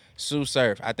nigga. Sue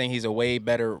Surf, I think he's a way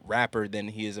better rapper than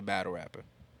he is a battle rapper.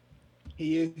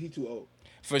 He is. He too old.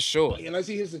 For sure. Unless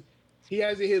he has to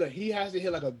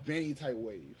hit like a Benny type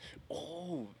wave.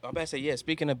 Oh, I'm about to say yeah.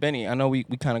 Speaking of Benny, I know we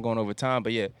kind of going over time,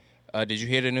 but yeah, did you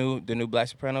hear the new Black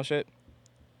Soprano shit?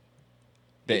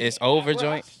 The It's Over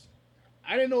joint.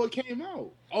 I didn't know it came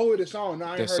out. Oh, the song. No, I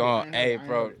ain't The heard song. it. Hey,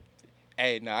 bro.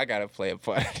 Hey, no, I gotta play a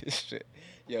part of this shit.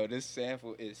 Yo, this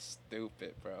sample is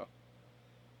stupid, bro.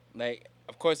 Like,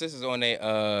 of course, this is on they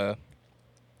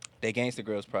Gangsta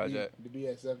Girls project. The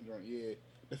BSF joint, yeah.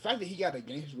 The fact that he got a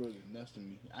Gangsta Girls is nuts to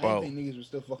me. I Bro. didn't think niggas was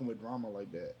still fucking with drama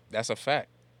like that. That's a fact.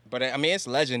 But I mean, it's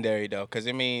legendary though, cause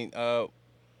I mean,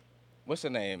 what's the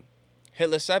name?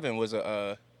 Hitler 7 was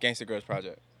a Gangsta Girls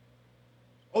project.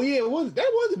 Oh yeah, it was. That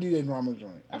was a DJ drama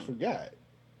joint. I forgot.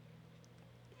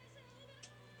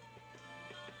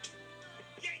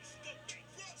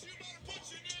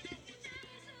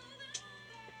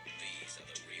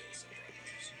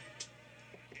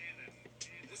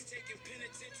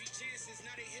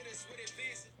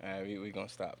 Alright, we gonna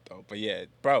stop though. But yeah,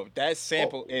 bro, that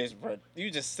sample is, bro. You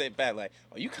just sit back like,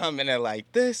 oh, you come in there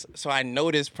like this, so I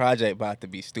know this project about to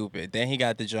be stupid. Then he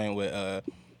got the joint with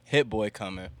Hit Boy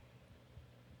coming.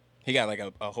 He got like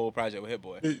a whole project with Hit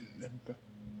Boy.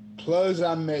 Plugs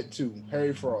I met too.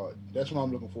 Harry Fraud. That's what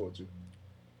I'm looking forward to.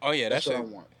 Oh yeah, that's what I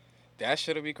want. That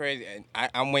shit'll be crazy. And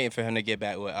I'm waiting for him to get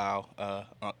back with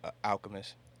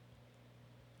Alchemist.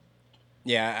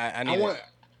 Yeah, I need.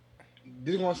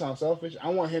 This is gonna sound selfish. I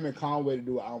want him and Conway to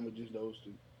do an album with just those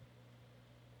two.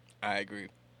 I agree.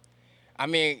 I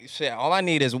mean, shit. All I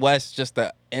need is Wes just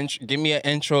to give me an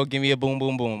intro, give me a boom,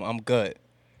 boom, boom. I'm good.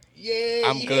 Yeah,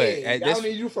 I'm good. I don't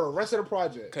need you for the rest of the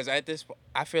project. Because at this point,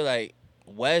 I feel like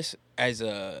Wes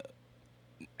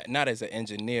not as an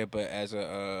engineer, but as an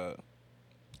A&R.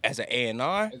 As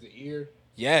an ear.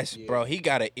 Yes, yeah. Bro, he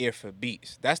got an ear for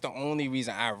beats. That's the only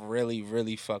reason I really,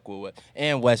 really fuck with Wes.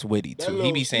 And Wes Witty, too.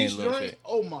 He be saying little shit.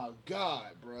 Oh, my God,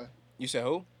 bro. You said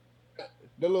who?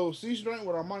 The little C joint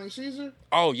with Armani Caesar?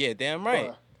 Oh, yeah, damn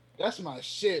right. Bruh, that's my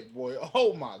shit, boy.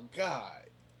 Oh, my God.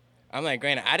 I'm like,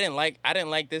 granted, I didn't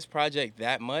like this project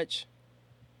that much.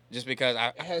 Just because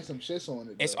it had some shits on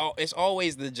it. It's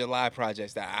always the July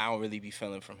projects that I don't really be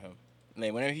feeling from him.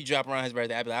 Like whenever he drop around his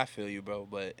birthday, I be like, I feel you, bro,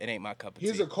 but it ain't my cup of tea.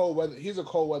 He's a cold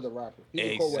weather rapper.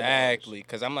 Exactly,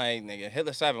 because I'm like, nigga,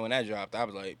 Hitler 7 when that dropped, I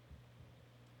was like,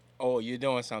 oh, you're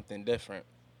doing something different.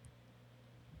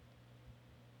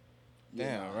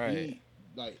 Damn, right.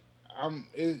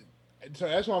 So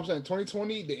that's what I'm saying.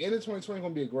 2020, the end of 2020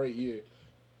 gonna be a great year.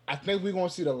 I think we're gonna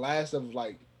see the last of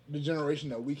like the generation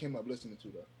that we came up listening to,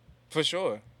 though. For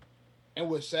sure. And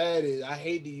what's sad is I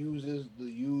hate to use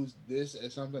this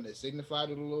as something that signified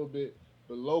it a little bit,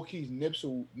 but low key's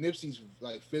Nipsey's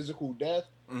like physical death,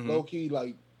 low key,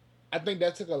 like I think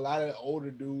that took a lot of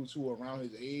older dudes who were around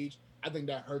his age. I think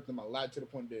that hurt them a lot to the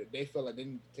point that they felt like they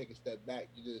need to take a step back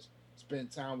to just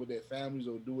spend time with their families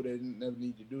or do what they never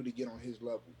need to do to get on his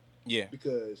level. Yeah.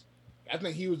 Because I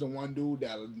think he was the one dude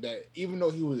that even though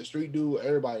he was a street dude,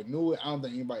 everybody knew it. I don't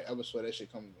think anybody ever saw that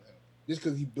shit coming with him. Just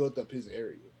because he built up his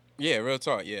area. Yeah, real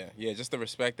talk. Yeah. Just the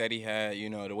respect that he had, you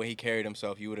know, the way he carried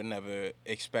himself, you would have never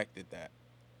expected that.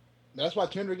 That's why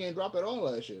Kendrick ain't dropped at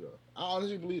all that shit, though. I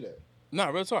honestly believe that.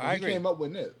 No, real talk. I agree. He came up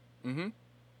with Nip. Mm-hmm.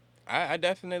 I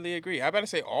definitely agree. I better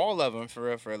say all of them for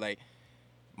real. For like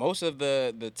most of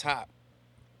the top,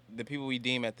 the people we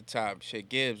deem at the top, shit,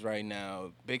 Gibbs right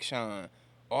now, Big Sean,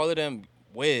 all of them,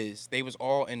 Wiz, they was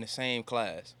all in the same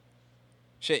class.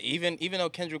 Shit, even though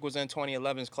Kendrick was in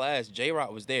 2011's class,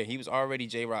 J-Rock was there. He was already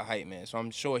J-Rock hype man, so I'm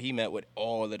sure he met with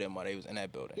all of them while they was in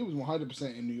that building. He was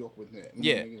 100% in New York with that.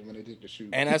 When they did the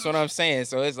shoot. And that's what I'm saying.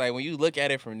 So it's like when you look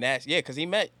at it from that, yeah, because he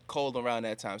met Cole around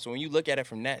that time. So when you look at it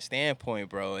from that standpoint,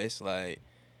 bro, it's like,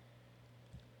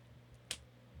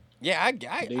 yeah,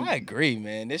 I agree,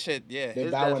 man. This shit, yeah.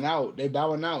 They bowing out. They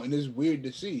bowing out, and it's weird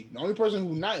to see. The only person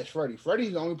who not is Freddie.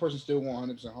 Freddie's the only person still going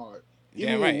 100% hard.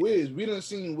 Even with Wiz, we done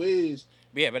seen Wiz.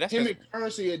 Yeah, but that's him and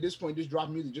Currency at this point just drop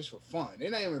music just for fun. They're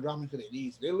not even dropping because they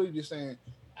need. They're literally just saying,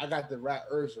 "I got the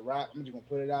urge to rap. I'm just gonna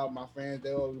put it out. My fans,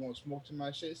 they always gonna smoke to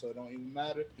my shit, so it don't even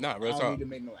matter. Nah, real talk. I don't need to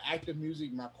make no active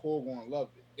music. My core gonna love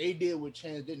it. They did what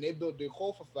Chance did. They built their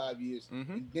core for 5 years,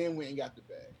 and then went and got the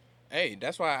bag. Hey,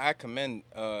 that's why I commend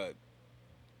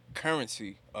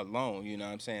Currency alone. You know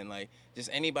what I'm saying? Like just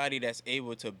anybody that's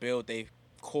able to build their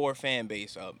core fan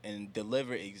base up and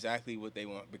deliver exactly what they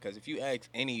want. Because if you ask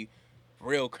any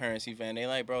real Currency fan, they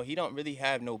like, bro, he don't really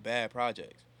have no bad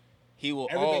projects. He will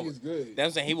everything is good. That's what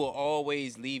I'm saying. He will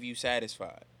always leave you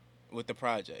satisfied with the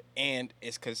project, and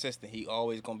it's consistent. He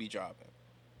always gonna be dropping.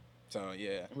 So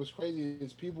yeah. And what's crazy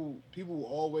is people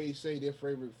always say their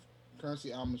favorite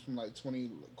Currency albums from like 20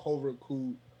 Covert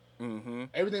Coup, Mm-hmm.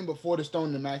 everything before the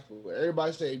Stone Immaculate.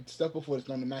 Everybody say stuff before the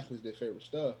Stone Immaculate is their favorite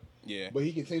stuff. Yeah. But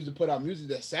he continues to put out music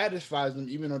that satisfies them,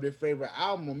 even though their favorite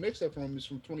album or mixtape from him is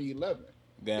from 2011.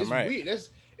 Damn It's right. weird.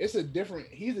 It's a different.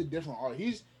 He's a different art.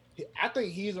 I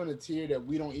think he's on a tier that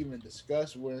we don't even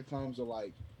discuss when it comes to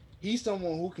like. He's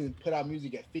someone who can put out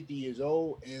music at 50 years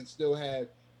old and still have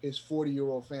his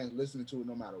 40-year-old fans listening to it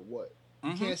no matter what. You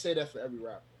Mm-hmm. can't say that for every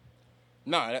rapper.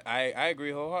 No, I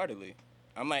agree wholeheartedly.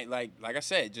 I'm like I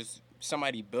said, just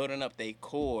somebody building up their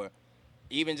core,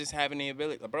 even just having the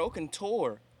ability. Bro can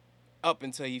tour up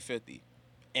until he 50,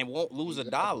 and won't lose a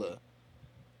Exactly. dollar.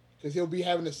 Because he'll be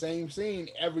having the same scene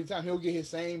every time. He'll get his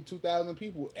same 2,000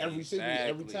 people every city,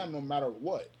 every Exactly. time, no matter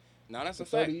what. No, that's For a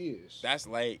fact. 30 years. That's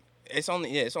like it's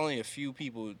only a few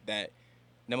people that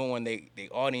number one they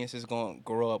audience is gonna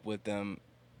grow up with them,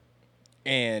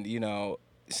 and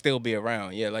still be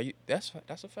around. Yeah, like that's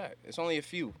a fact. It's only a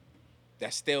few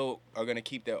that still are gonna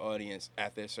keep their audience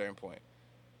after a certain point.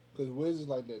 Because Wiz is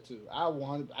like that too.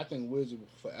 I think Wiz will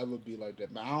forever be like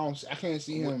that. But I can't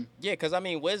see him. Yeah, because I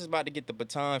mean, Wiz is about to get the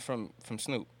baton from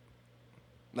Snoop.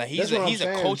 Like That's he's what I'm he's a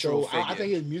saying. cultural So I figure.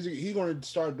 think his music, he's going to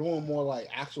start doing more like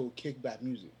actual kickback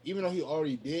music. Even though he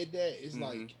already did that, it's Hmm.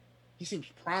 like he seems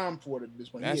primed for it at this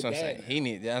point. He That's a what I'm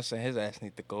saying. dad now. That's what his ass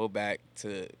need to go back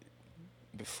to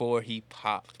before he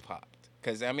popped.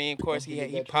 Because I mean, of course Don't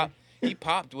forget that tree. he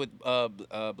popped with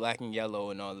Black and Yellow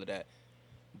and all of that.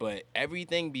 But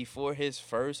everything before his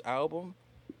first album,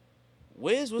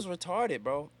 Wiz was retarded,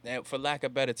 bro. And for lack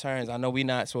of better terms, I know we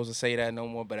not supposed to say that no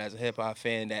more, but as a hip hop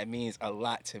fan, that means a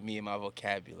lot to me in my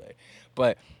vocabulary.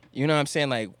 But you know what I'm saying?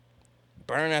 Like,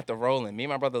 Burn After Rolling. Me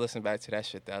and my brother listened back to that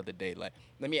shit the other day. Like,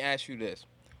 let me ask you this: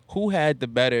 who had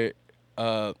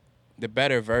uh, the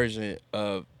better version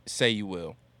of Say You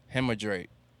Will, him or Drake?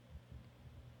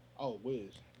 Oh,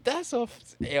 Wiz. That's a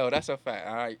fact.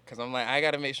 All right, because I'm like, I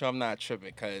gotta make sure I'm not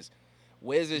tripping, because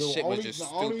Wiz's shit was The just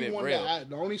only stupid one real.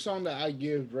 the only song that I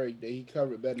give Drake that he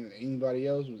covered better than anybody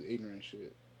else was Ignorant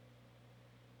Shit.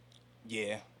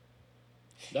 Yeah,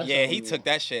 That's the yeah, he only took one.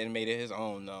 that shit and made it his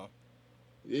own though.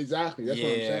 Exactly. That's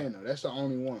what I'm Yeah, saying though. That's the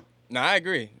only one. no, I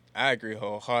agree. I agree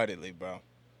wholeheartedly, bro.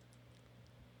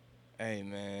 Hey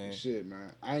man, Shit,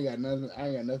 man. I ain't got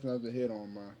nothing else to hit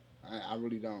on, man. I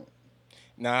really don't.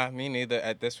 nah, me neither.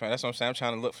 At this point, that's what I'm saying. I'm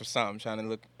trying to look for something. I'm trying to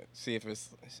look, see if it's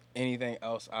anything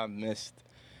else I missed.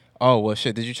 Oh well,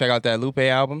 shit. Did you check out that Lupe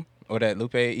album or that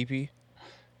Lupe EP?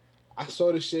 I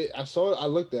saw the shit. I saw it. I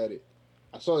looked at it.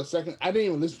 I saw the second. I didn't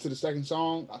even listen to the second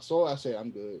song. I saw it. I said,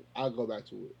 I'm good. I'll go back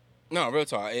to it. No, real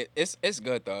talk. It's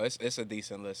good though. It's a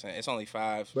decent listen. It's only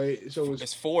five. But so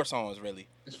It's four songs really.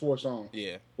 it's 4 songs.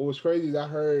 Yeah. What was crazy is I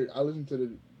listened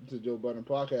to Joe Budden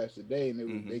podcast today, and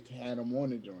Hmm. they had him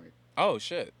on the joint, Oh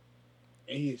shit.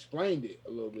 and he explained it a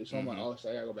little bit. So I'm like, Hmm. oh, so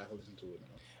I gotta go back and listen to it now.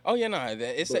 Oh yeah, no,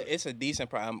 But it's a decent.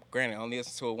 Granted, I only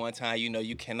listened to it one time.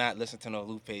 You cannot listen to no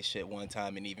Lupe shit one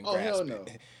time and even oh hell grasp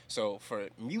no. it. So for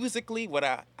musically, what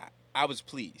I was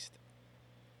pleased,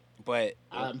 but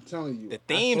I'm telling you, the I saw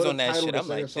themes the on that title shit, of I'm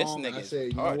the second like, this song, and nigga I is said,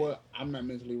 you know retarded. what? I'm not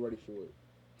mentally ready for it.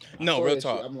 I No, saw real that shit.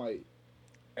 talk. I'm like,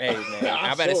 Hey man, I I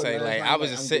saw better it say last like night. I I'm was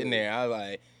like, just I'm sitting good. there. I was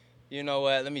like, you know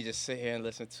what? Let me just sit here and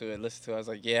listen to it. Listen to it. I was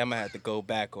like, yeah, I'm gonna have to go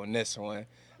back on this one.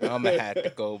 I'm gonna have to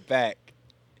go back.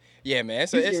 Yeah, man.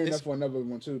 He's gearing up It's for another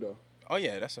one too, though. oh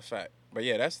yeah, that's a fact. But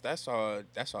yeah, that's all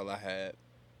I had.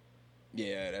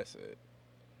 Yeah, that's it.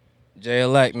 Jay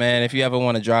Elect, man, if you ever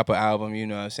want to drop an album, you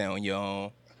know what I'm saying, on your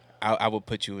own, I would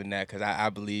put you in that because I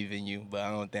believe in you, but I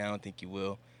don't think you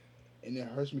will. And it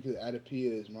hurts me because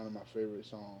Adapia is one of my favorite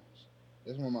songs.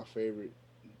 That's one of my favorite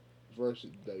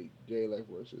verses, like J Life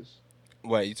verses.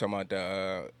 What you talking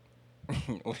about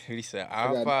what he said? I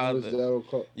Our got numbers Father. that'll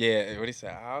call. Yeah, what he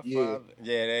said? Our Yeah, Father.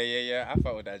 Yeah, yeah. I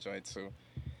fuck with that joint too.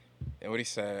 And what he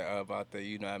said about the,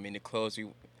 I mean, the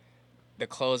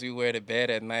clothes we wear to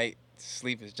bed at night,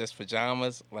 sleep is just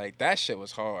pajamas. Like that shit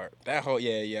was hard. That whole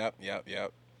yeah, yep. yeah.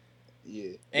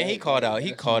 And he That called out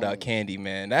song. Candy,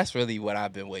 man. That's really what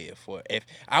I've been waiting for. If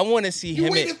I want to see You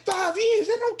him, waited 5 years.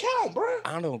 That don't count, bro.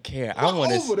 I don't care. Clock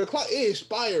over. The clock it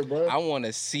expired, bro. I want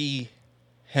to see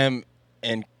him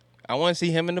and I want to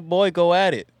see him and the boy go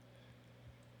at it.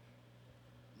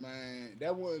 Man,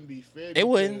 that wouldn't be fair. It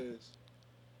wouldn't. Because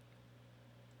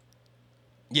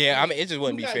Yeah, I like mean, it just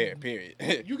wouldn't be got fair. Period.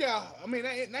 you got. I mean,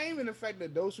 not even the fact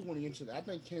that those who want to get into that. I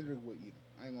think Kendrick would.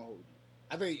 I ain't gonna hold you.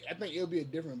 I think it'll be a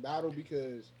different battle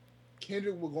because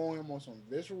Kendrick will go in on some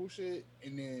visceral shit,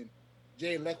 and then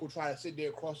Jay Leck will try to sit there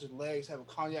across his legs, have a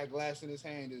cognac glass in his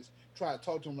hand, just try to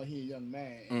talk to him like he a young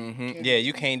man. Yeah,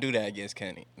 you can't do that against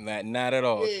Kenny. Not at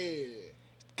all. Yeah.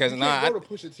 Because You can't go to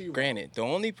Pusha T. Granted, the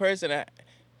only person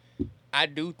I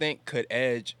do think could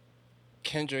edge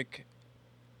Kendrick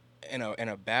in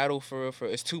a battle for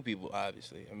it's two people,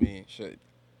 obviously. I mean,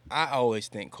 I always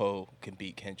think Cole can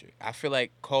beat Kendrick. I feel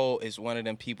like Cole is one of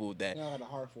them people that I had a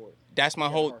heart for it. That's my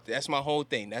whole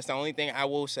thing. That's the only thing I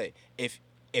will say. If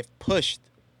pushed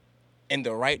in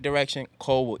the right direction,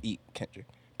 Cole will eat Kendrick.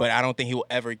 But I don't think he will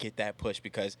ever get that push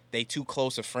because they too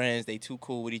close of friends. They too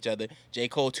cool with each other. J.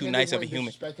 Cole too nice of a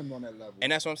human. Him on that level.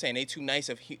 And that's what I'm saying. They too nice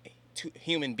of two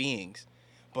human beings.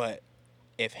 But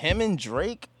if him and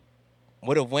Drake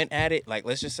would have went at it, like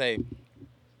let's just say,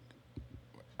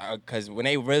 because when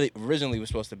they really originally were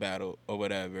supposed to battle or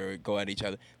whatever, go at each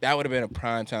other, that would have been a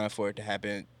prime time for it to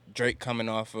happen. Drake coming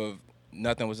off of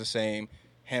Nothing Was the Same,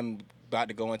 him about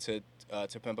to go into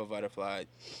To Pimp a Butterfly.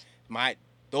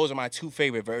 Those are my two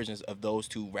favorite versions of those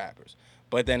two rappers.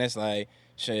 But then it's like,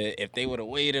 shit, if they would have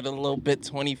waited a little bit,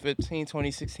 2015,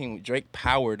 2016, when Drake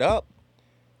powered up,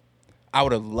 I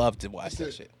would have loved to watch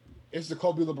that shit. It's the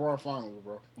Kobe LeBron finals,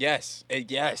 bro. Yes,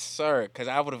 sir. Because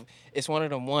I would have. It's one of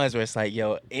them ones where it's like,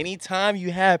 yo, anytime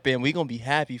you happen, we gonna be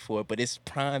happy for it. But it's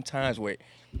prime times where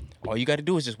all you got to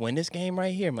do is just win this game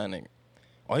right here, my nigga.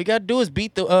 All you got to do is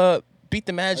beat the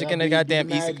Magic in the goddamn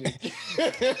East.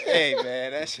 Hey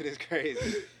man, that shit is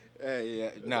crazy.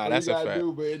 Yeah, nah, that's a fact.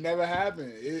 But it never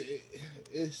happened.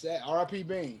 It's sad. R.I.P.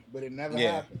 Bane, but it never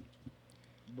happened.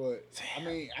 But I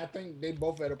mean, I think they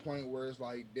both at a point where it's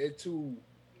like they're too.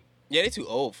 Yeah, they're too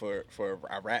old for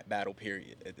a rap battle,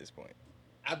 period, at this point.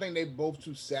 I think they both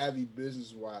too savvy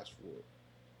business-wise for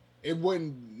it.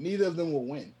 Neither of them will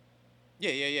win.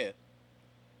 Yeah.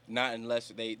 Not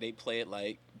unless they play it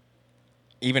like,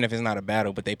 even if it's not a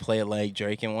battle, but they play it like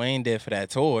Drake and Wayne did for that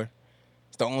tour.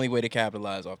 It's the only way to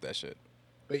capitalize off that shit.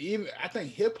 But I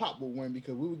think hip-hop will win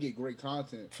because we would get great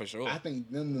content. For sure. I think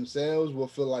them themselves will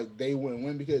feel like they wouldn't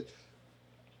win because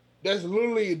that's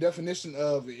literally a definition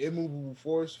of an immovable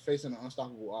force facing an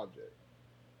unstoppable object.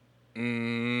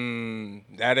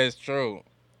 That is true.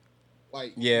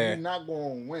 Like, you're not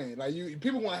going to win. Like,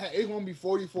 people want to it's going to be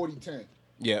 40-40-10.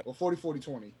 Yeah. Or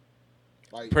 40-40-20.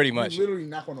 Like, pretty much. You're literally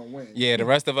not going to win. Yeah, the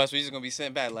rest of us, we just going to be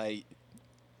sitting back like,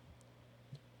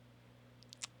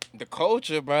 the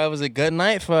culture, bro, it was a good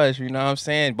night for us. You know what I'm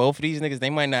saying? Both of these niggas, they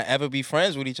might not ever be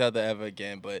friends with each other ever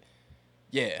again, but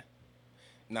yeah.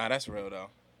 Nah, that's real,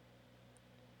 though.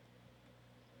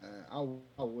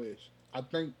 I wish. I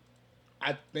think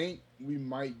we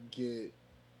might get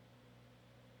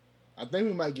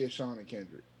Sean and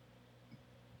Kendrick.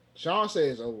 Sean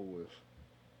says it's over with.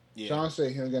 Yeah. Sean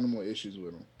said he don't got no more issues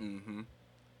with him. Mm-hmm.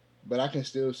 But I can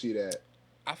still see that.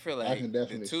 I feel like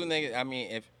the two niggas. I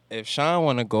mean, if Sean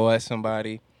want to go at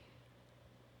somebody,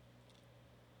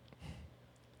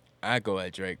 I go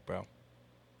at Drake, bro.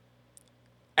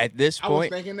 At this point, I was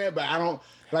thinking that, but I don't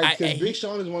like because Big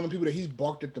Sean is one of the people that he's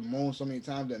barked at the moon so many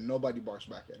times that nobody barks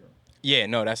back at him. Yeah,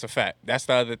 no, that's a fact. That's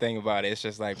the other thing about it. It's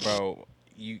just like, bro,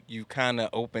 you kind of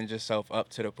opened yourself up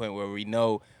to the point where we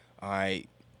know, all right,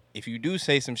 if you do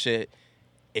say some shit,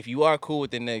 if you are cool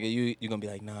with the nigga, you're gonna be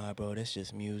like, nah, bro, that's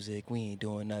just music. We ain't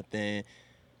doing nothing.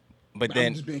 But then,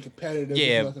 I'm just being competitive.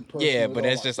 Yeah, but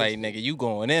it's just like, nigga, you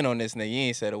going in on this nigga. You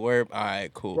ain't said a word. All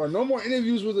right, cool. Bro, no more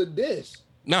interviews with a diss.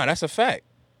 No, that's a fact.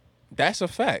 That's a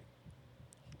fact.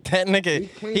 That nigga,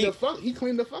 he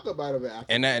cleaned the fuck up out of it.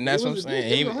 And that's what I'm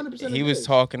saying. He was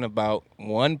talking about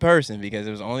one person because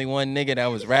there was only one nigga that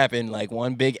was rapping like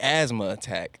one big asthma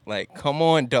attack. Like, come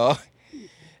on, dog.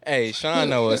 Hey, Sean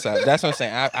know what's up. That's what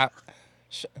I'm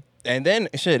saying. And then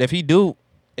shit,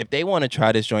 if they want to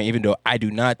try this joint, even though I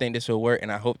do not think this will work,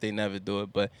 and I hope they never do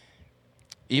it, but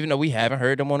even though we haven't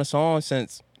heard them on a song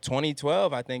since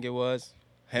 2012, I think it was,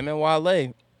 him and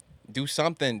Wale do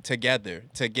something together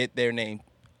to get their name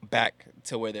back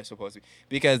to where they're supposed to be.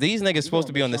 Because these niggas supposed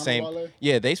to be on the same...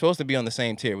 Yeah, they supposed to be on the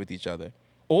same tier with each other.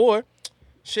 Or,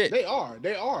 shit. They are.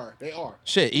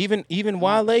 Shit, even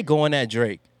Wale going at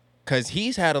Drake. Because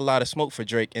he's had a lot of smoke for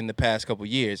Drake in the past couple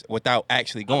years without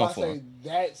actually going for him.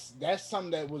 That's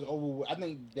something that was over. I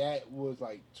think that was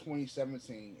like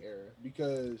 2017 era.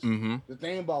 Because the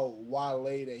thing about Wale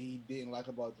that he didn't like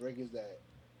about Drake is that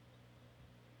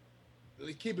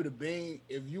let's keep it a bean.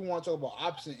 If you want to talk about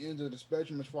opposite ends of the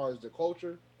spectrum as far as the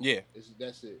culture,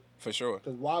 that's it. For sure.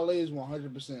 Because Wale is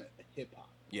 100% hip hop.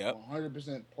 Yeah.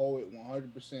 100% poet,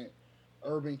 100%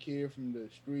 urban kid from the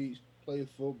streets, played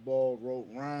football, wrote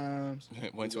rhymes.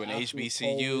 Went to an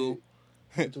HBCU.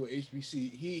 Went to an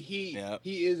HBC.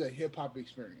 He is a hip hop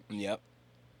experience. Yep.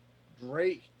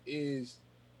 Drake is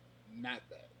not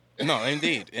that. No,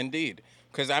 indeed, indeed.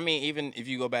 Because I mean, even if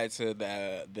you go back to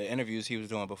the interviews he was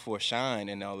doing before Shine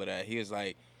and all of that, he was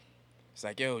like, it's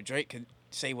like, yo, Drake could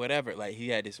say whatever. Like he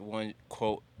had this one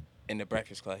quote in the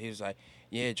Breakfast Club. He was like,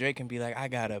 yeah, Drake can be like, I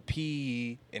gotta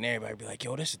pee, and everybody be like,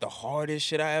 yo, this is the hardest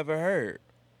shit I ever heard,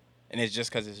 and it's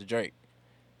just because it's Drake.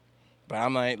 But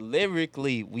I'm like,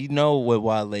 lyrically, we know what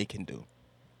Wale can do.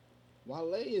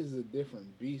 Wale is a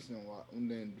different beast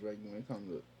than Drake when it comes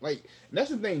to like. That's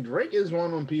the thing. Drake is one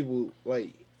of them people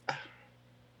like.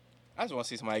 I just want to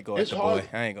see somebody go at It's the hard.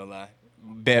 boy. I ain't gonna lie.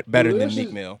 Better than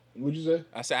Meek Mill. What'd you say?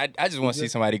 I said I just want to see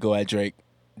somebody go at Drake.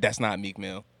 That's not Meek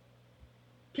Mill.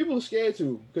 People are scared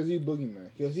to because he's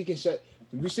boogeyman. Because he can shut.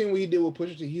 We seen what he did with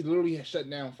Pusha T. He literally has shut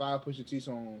down 5 Pusha T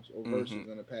songs or verses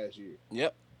in the past year.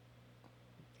 Yep.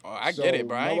 Oh, I get it,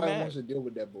 bro. I ain't Nobody mad. wants to deal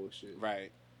with that bullshit.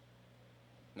 Right.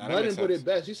 Now, Bud didn't put it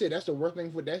best. He said that's the worst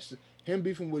thing for that's him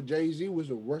beefing with Jay-Z was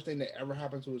the worst thing that ever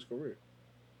happened to his career.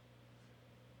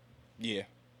 Yeah.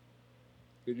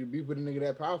 Cause you beef with a nigga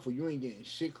that powerful, you ain't getting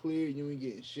shit cleared, you ain't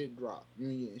getting shit dropped, you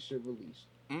ain't getting shit released.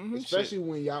 Especially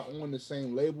when y'all on the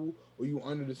same label or you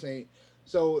under the same.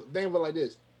 So think of it like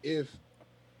this: if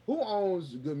who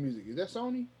owns good music? Is that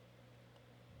Sony?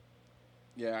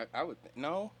 Yeah, I would.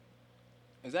 No.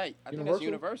 Is that? I think Universal? that's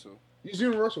Universal. It's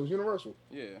Universal. It's Universal.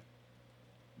 Yeah.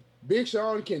 Big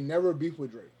Sean can never beef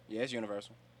with Drake. Yeah, it's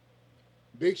Universal.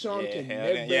 Big Sean Yeah, can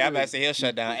hell never. yeah, I'm about to say he'll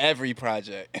shut down every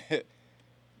project.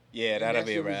 Yeah, And that'll that's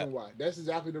be the a wrap. reason why. That's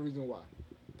exactly the reason why.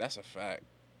 That's a fact.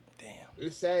 Damn.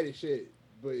 It's sad as shit,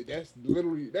 but that's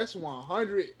literally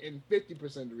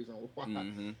 150% the reason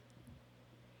why.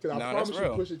 Because I promise you,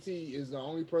 Pusha T is the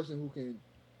only person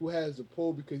who has the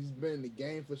pull because he's been in the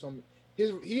game for some.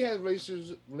 He has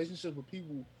relationships with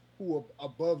people who are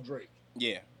above Drake.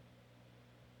 Yeah.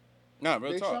 No,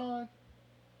 real Big talk. Sean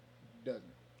doesn't.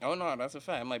 Oh no, that's a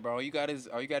fact. I'm like, bro, all you got is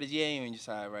Ye on your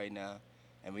side right now,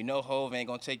 and we know Hov ain't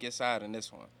gonna take your side in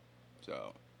this one.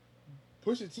 So.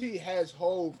 Pusha T has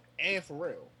Hov and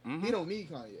Pharrell. He don't need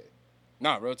Kanye.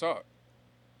 Nah, real talk.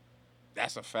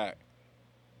 That's a fact.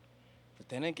 But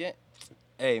then again,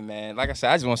 hey man, like I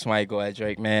said, I just want somebody to go at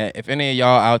Drake, man. If any of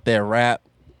y'all out there rap,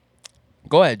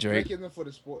 go at Drake. Drake isn't for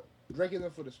the sport. Drake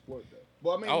isn't for the sport though.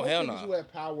 Well, I mean, most niggas who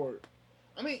have power.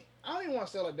 I mean, I don't even want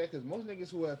to say it like that because most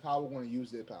niggas who have power want to use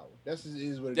their power. That's what it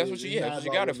is. That's what you get. That's what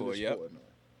you got it for. Yep.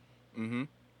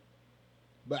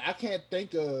 But I can't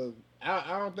think of.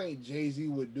 I don't think Jay-Z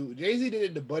would do. Jay-Z did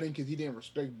it to Budden because he didn't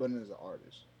respect Budden as an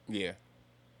artist. Yeah.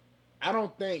 I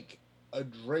don't think a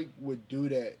Drake would do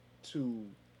that to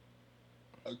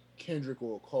a Kendrick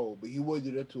or a Cole, but he would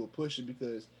do that to a Pusha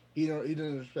because he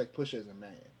doesn't respect Pusha as a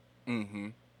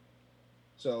man.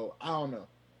 So I don't know.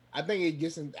 I think it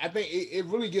gets in. I think it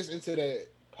really gets into that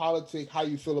politics. How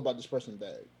you feel about this person's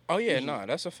bag? Oh yeah, no,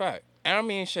 that's a fact. And I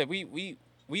mean, shit, we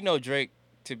know Drake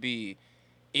to be,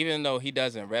 even though he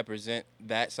doesn't represent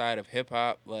that side of hip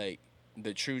hop, like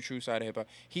the true side of hip hop,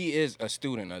 he is a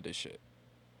student of this shit.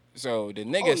 So the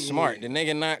nigga's smart. The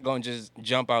nigga not gonna just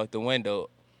jump out the window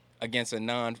against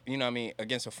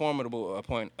against a formidable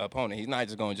opponent. He's not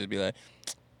just gonna just be like,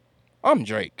 I'm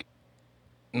Drake.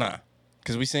 Nah.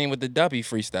 Because we seen with the Duppy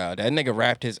freestyle, that nigga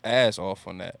rapped his ass off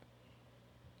on that.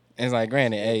 And it's like,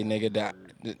 granted, hey, nigga,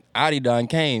 Adi done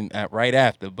came right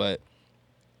after, but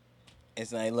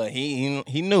it's like, look, he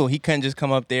knew he couldn't just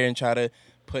come up there and try to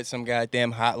put some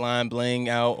goddamn Hotline Bling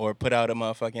out or put out a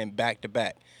motherfucking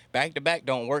back-to-back. Back-to-back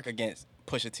don't work against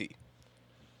Pusha T.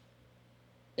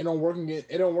 It don't work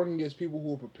against people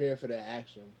who are prepared for that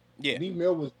action. Yeah. Meek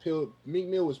Mill was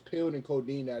peeled and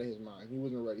codeine out of his mind. He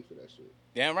wasn't ready for that shit.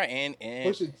 Damn right, and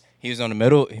he was on the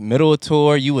middle of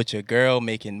tour. You with your girl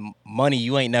making money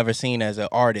you ain't never seen as an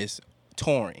artist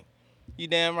touring. You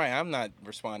damn right. I'm not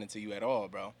responding to you at all,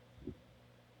 bro.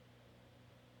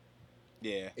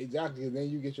 Yeah. Exactly. Then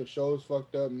you get your shows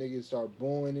fucked up. Niggas start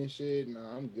booing and shit.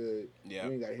 Nah, I'm good. Yeah.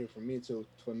 You ain't gotta hear from me for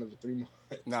another 3 months.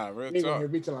 Nah, real talk. You ain't gonna hear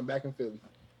me till I'm back in Philly.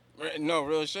 No,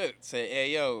 real shit. Say,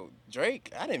 hey, yo, Drake,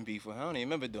 I didn't beef with him. I don't even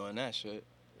remember doing that shit.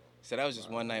 So that was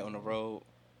just one night on the road.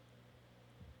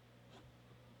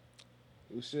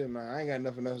 Well, shit, man. I ain't got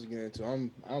nothing else to get into. I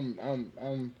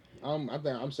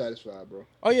think I'm satisfied, bro.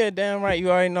 Oh yeah, damn right.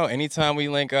 You already know. Anytime we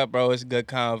link up, bro, it's a good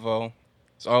convo.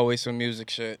 It's always some music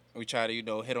shit. We try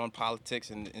to, hit on politics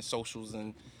and socials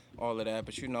and all of that.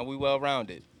 But we well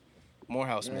rounded.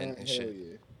 Morehouse men and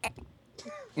shit.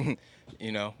 Yeah.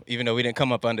 Even though we didn't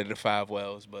come up under the 5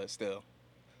 wells, but still.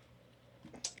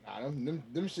 Nah, them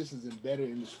shits is embedded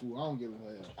in the school. I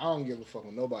don't give a fuck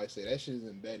what nobody say. That shit is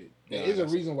embedded. There is a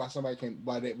reason why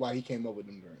why he came up with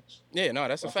them drinks. Yeah, no,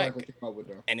 that's a fact.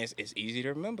 And it's easy to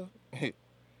remember.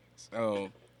 So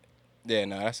Yeah,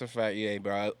 no, that's a fact. Yeah,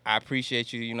 bro. I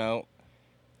appreciate you,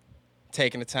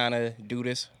 taking the time to do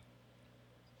this.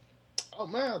 Oh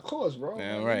man, of course, bro.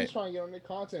 Yeah, Man, right. niggas trying to get on their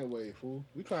content wave, fool.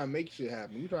 We trying to make shit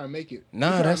happen. We trying to make it. We Nah,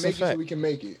 trying to that's a make it so fact. we can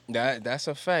make it. That's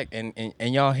a fact. And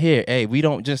y'all here, hey, we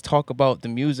don't just talk about the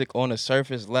music on a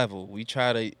surface level. We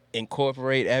try to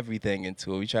incorporate everything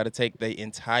into it. We try to take the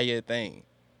entire thing.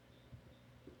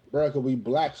 Bro, cause we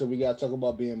black, so we gotta talk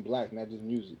about being black, not just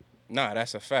music. Nah,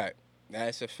 that's a fact.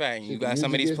 That's a fact. And you Shit, the got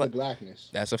some of music these is the blackness.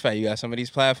 that's a fact. You got some of these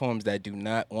platforms that do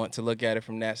not want to look at it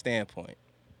from that standpoint.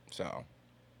 So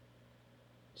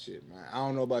Shit, man. I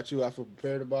don't know about you. I feel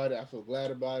prepared about it. I feel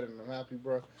glad about it, and I'm happy,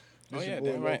 bro. This your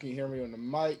boy damn right. Loki. Hear me on the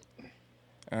mic.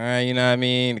 All right, you know what I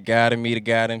mean? The God in me, the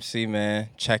God MC, man.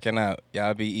 Checking out.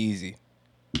 Y'all be easy.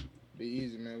 Be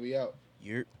easy, man. We out.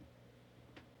 You're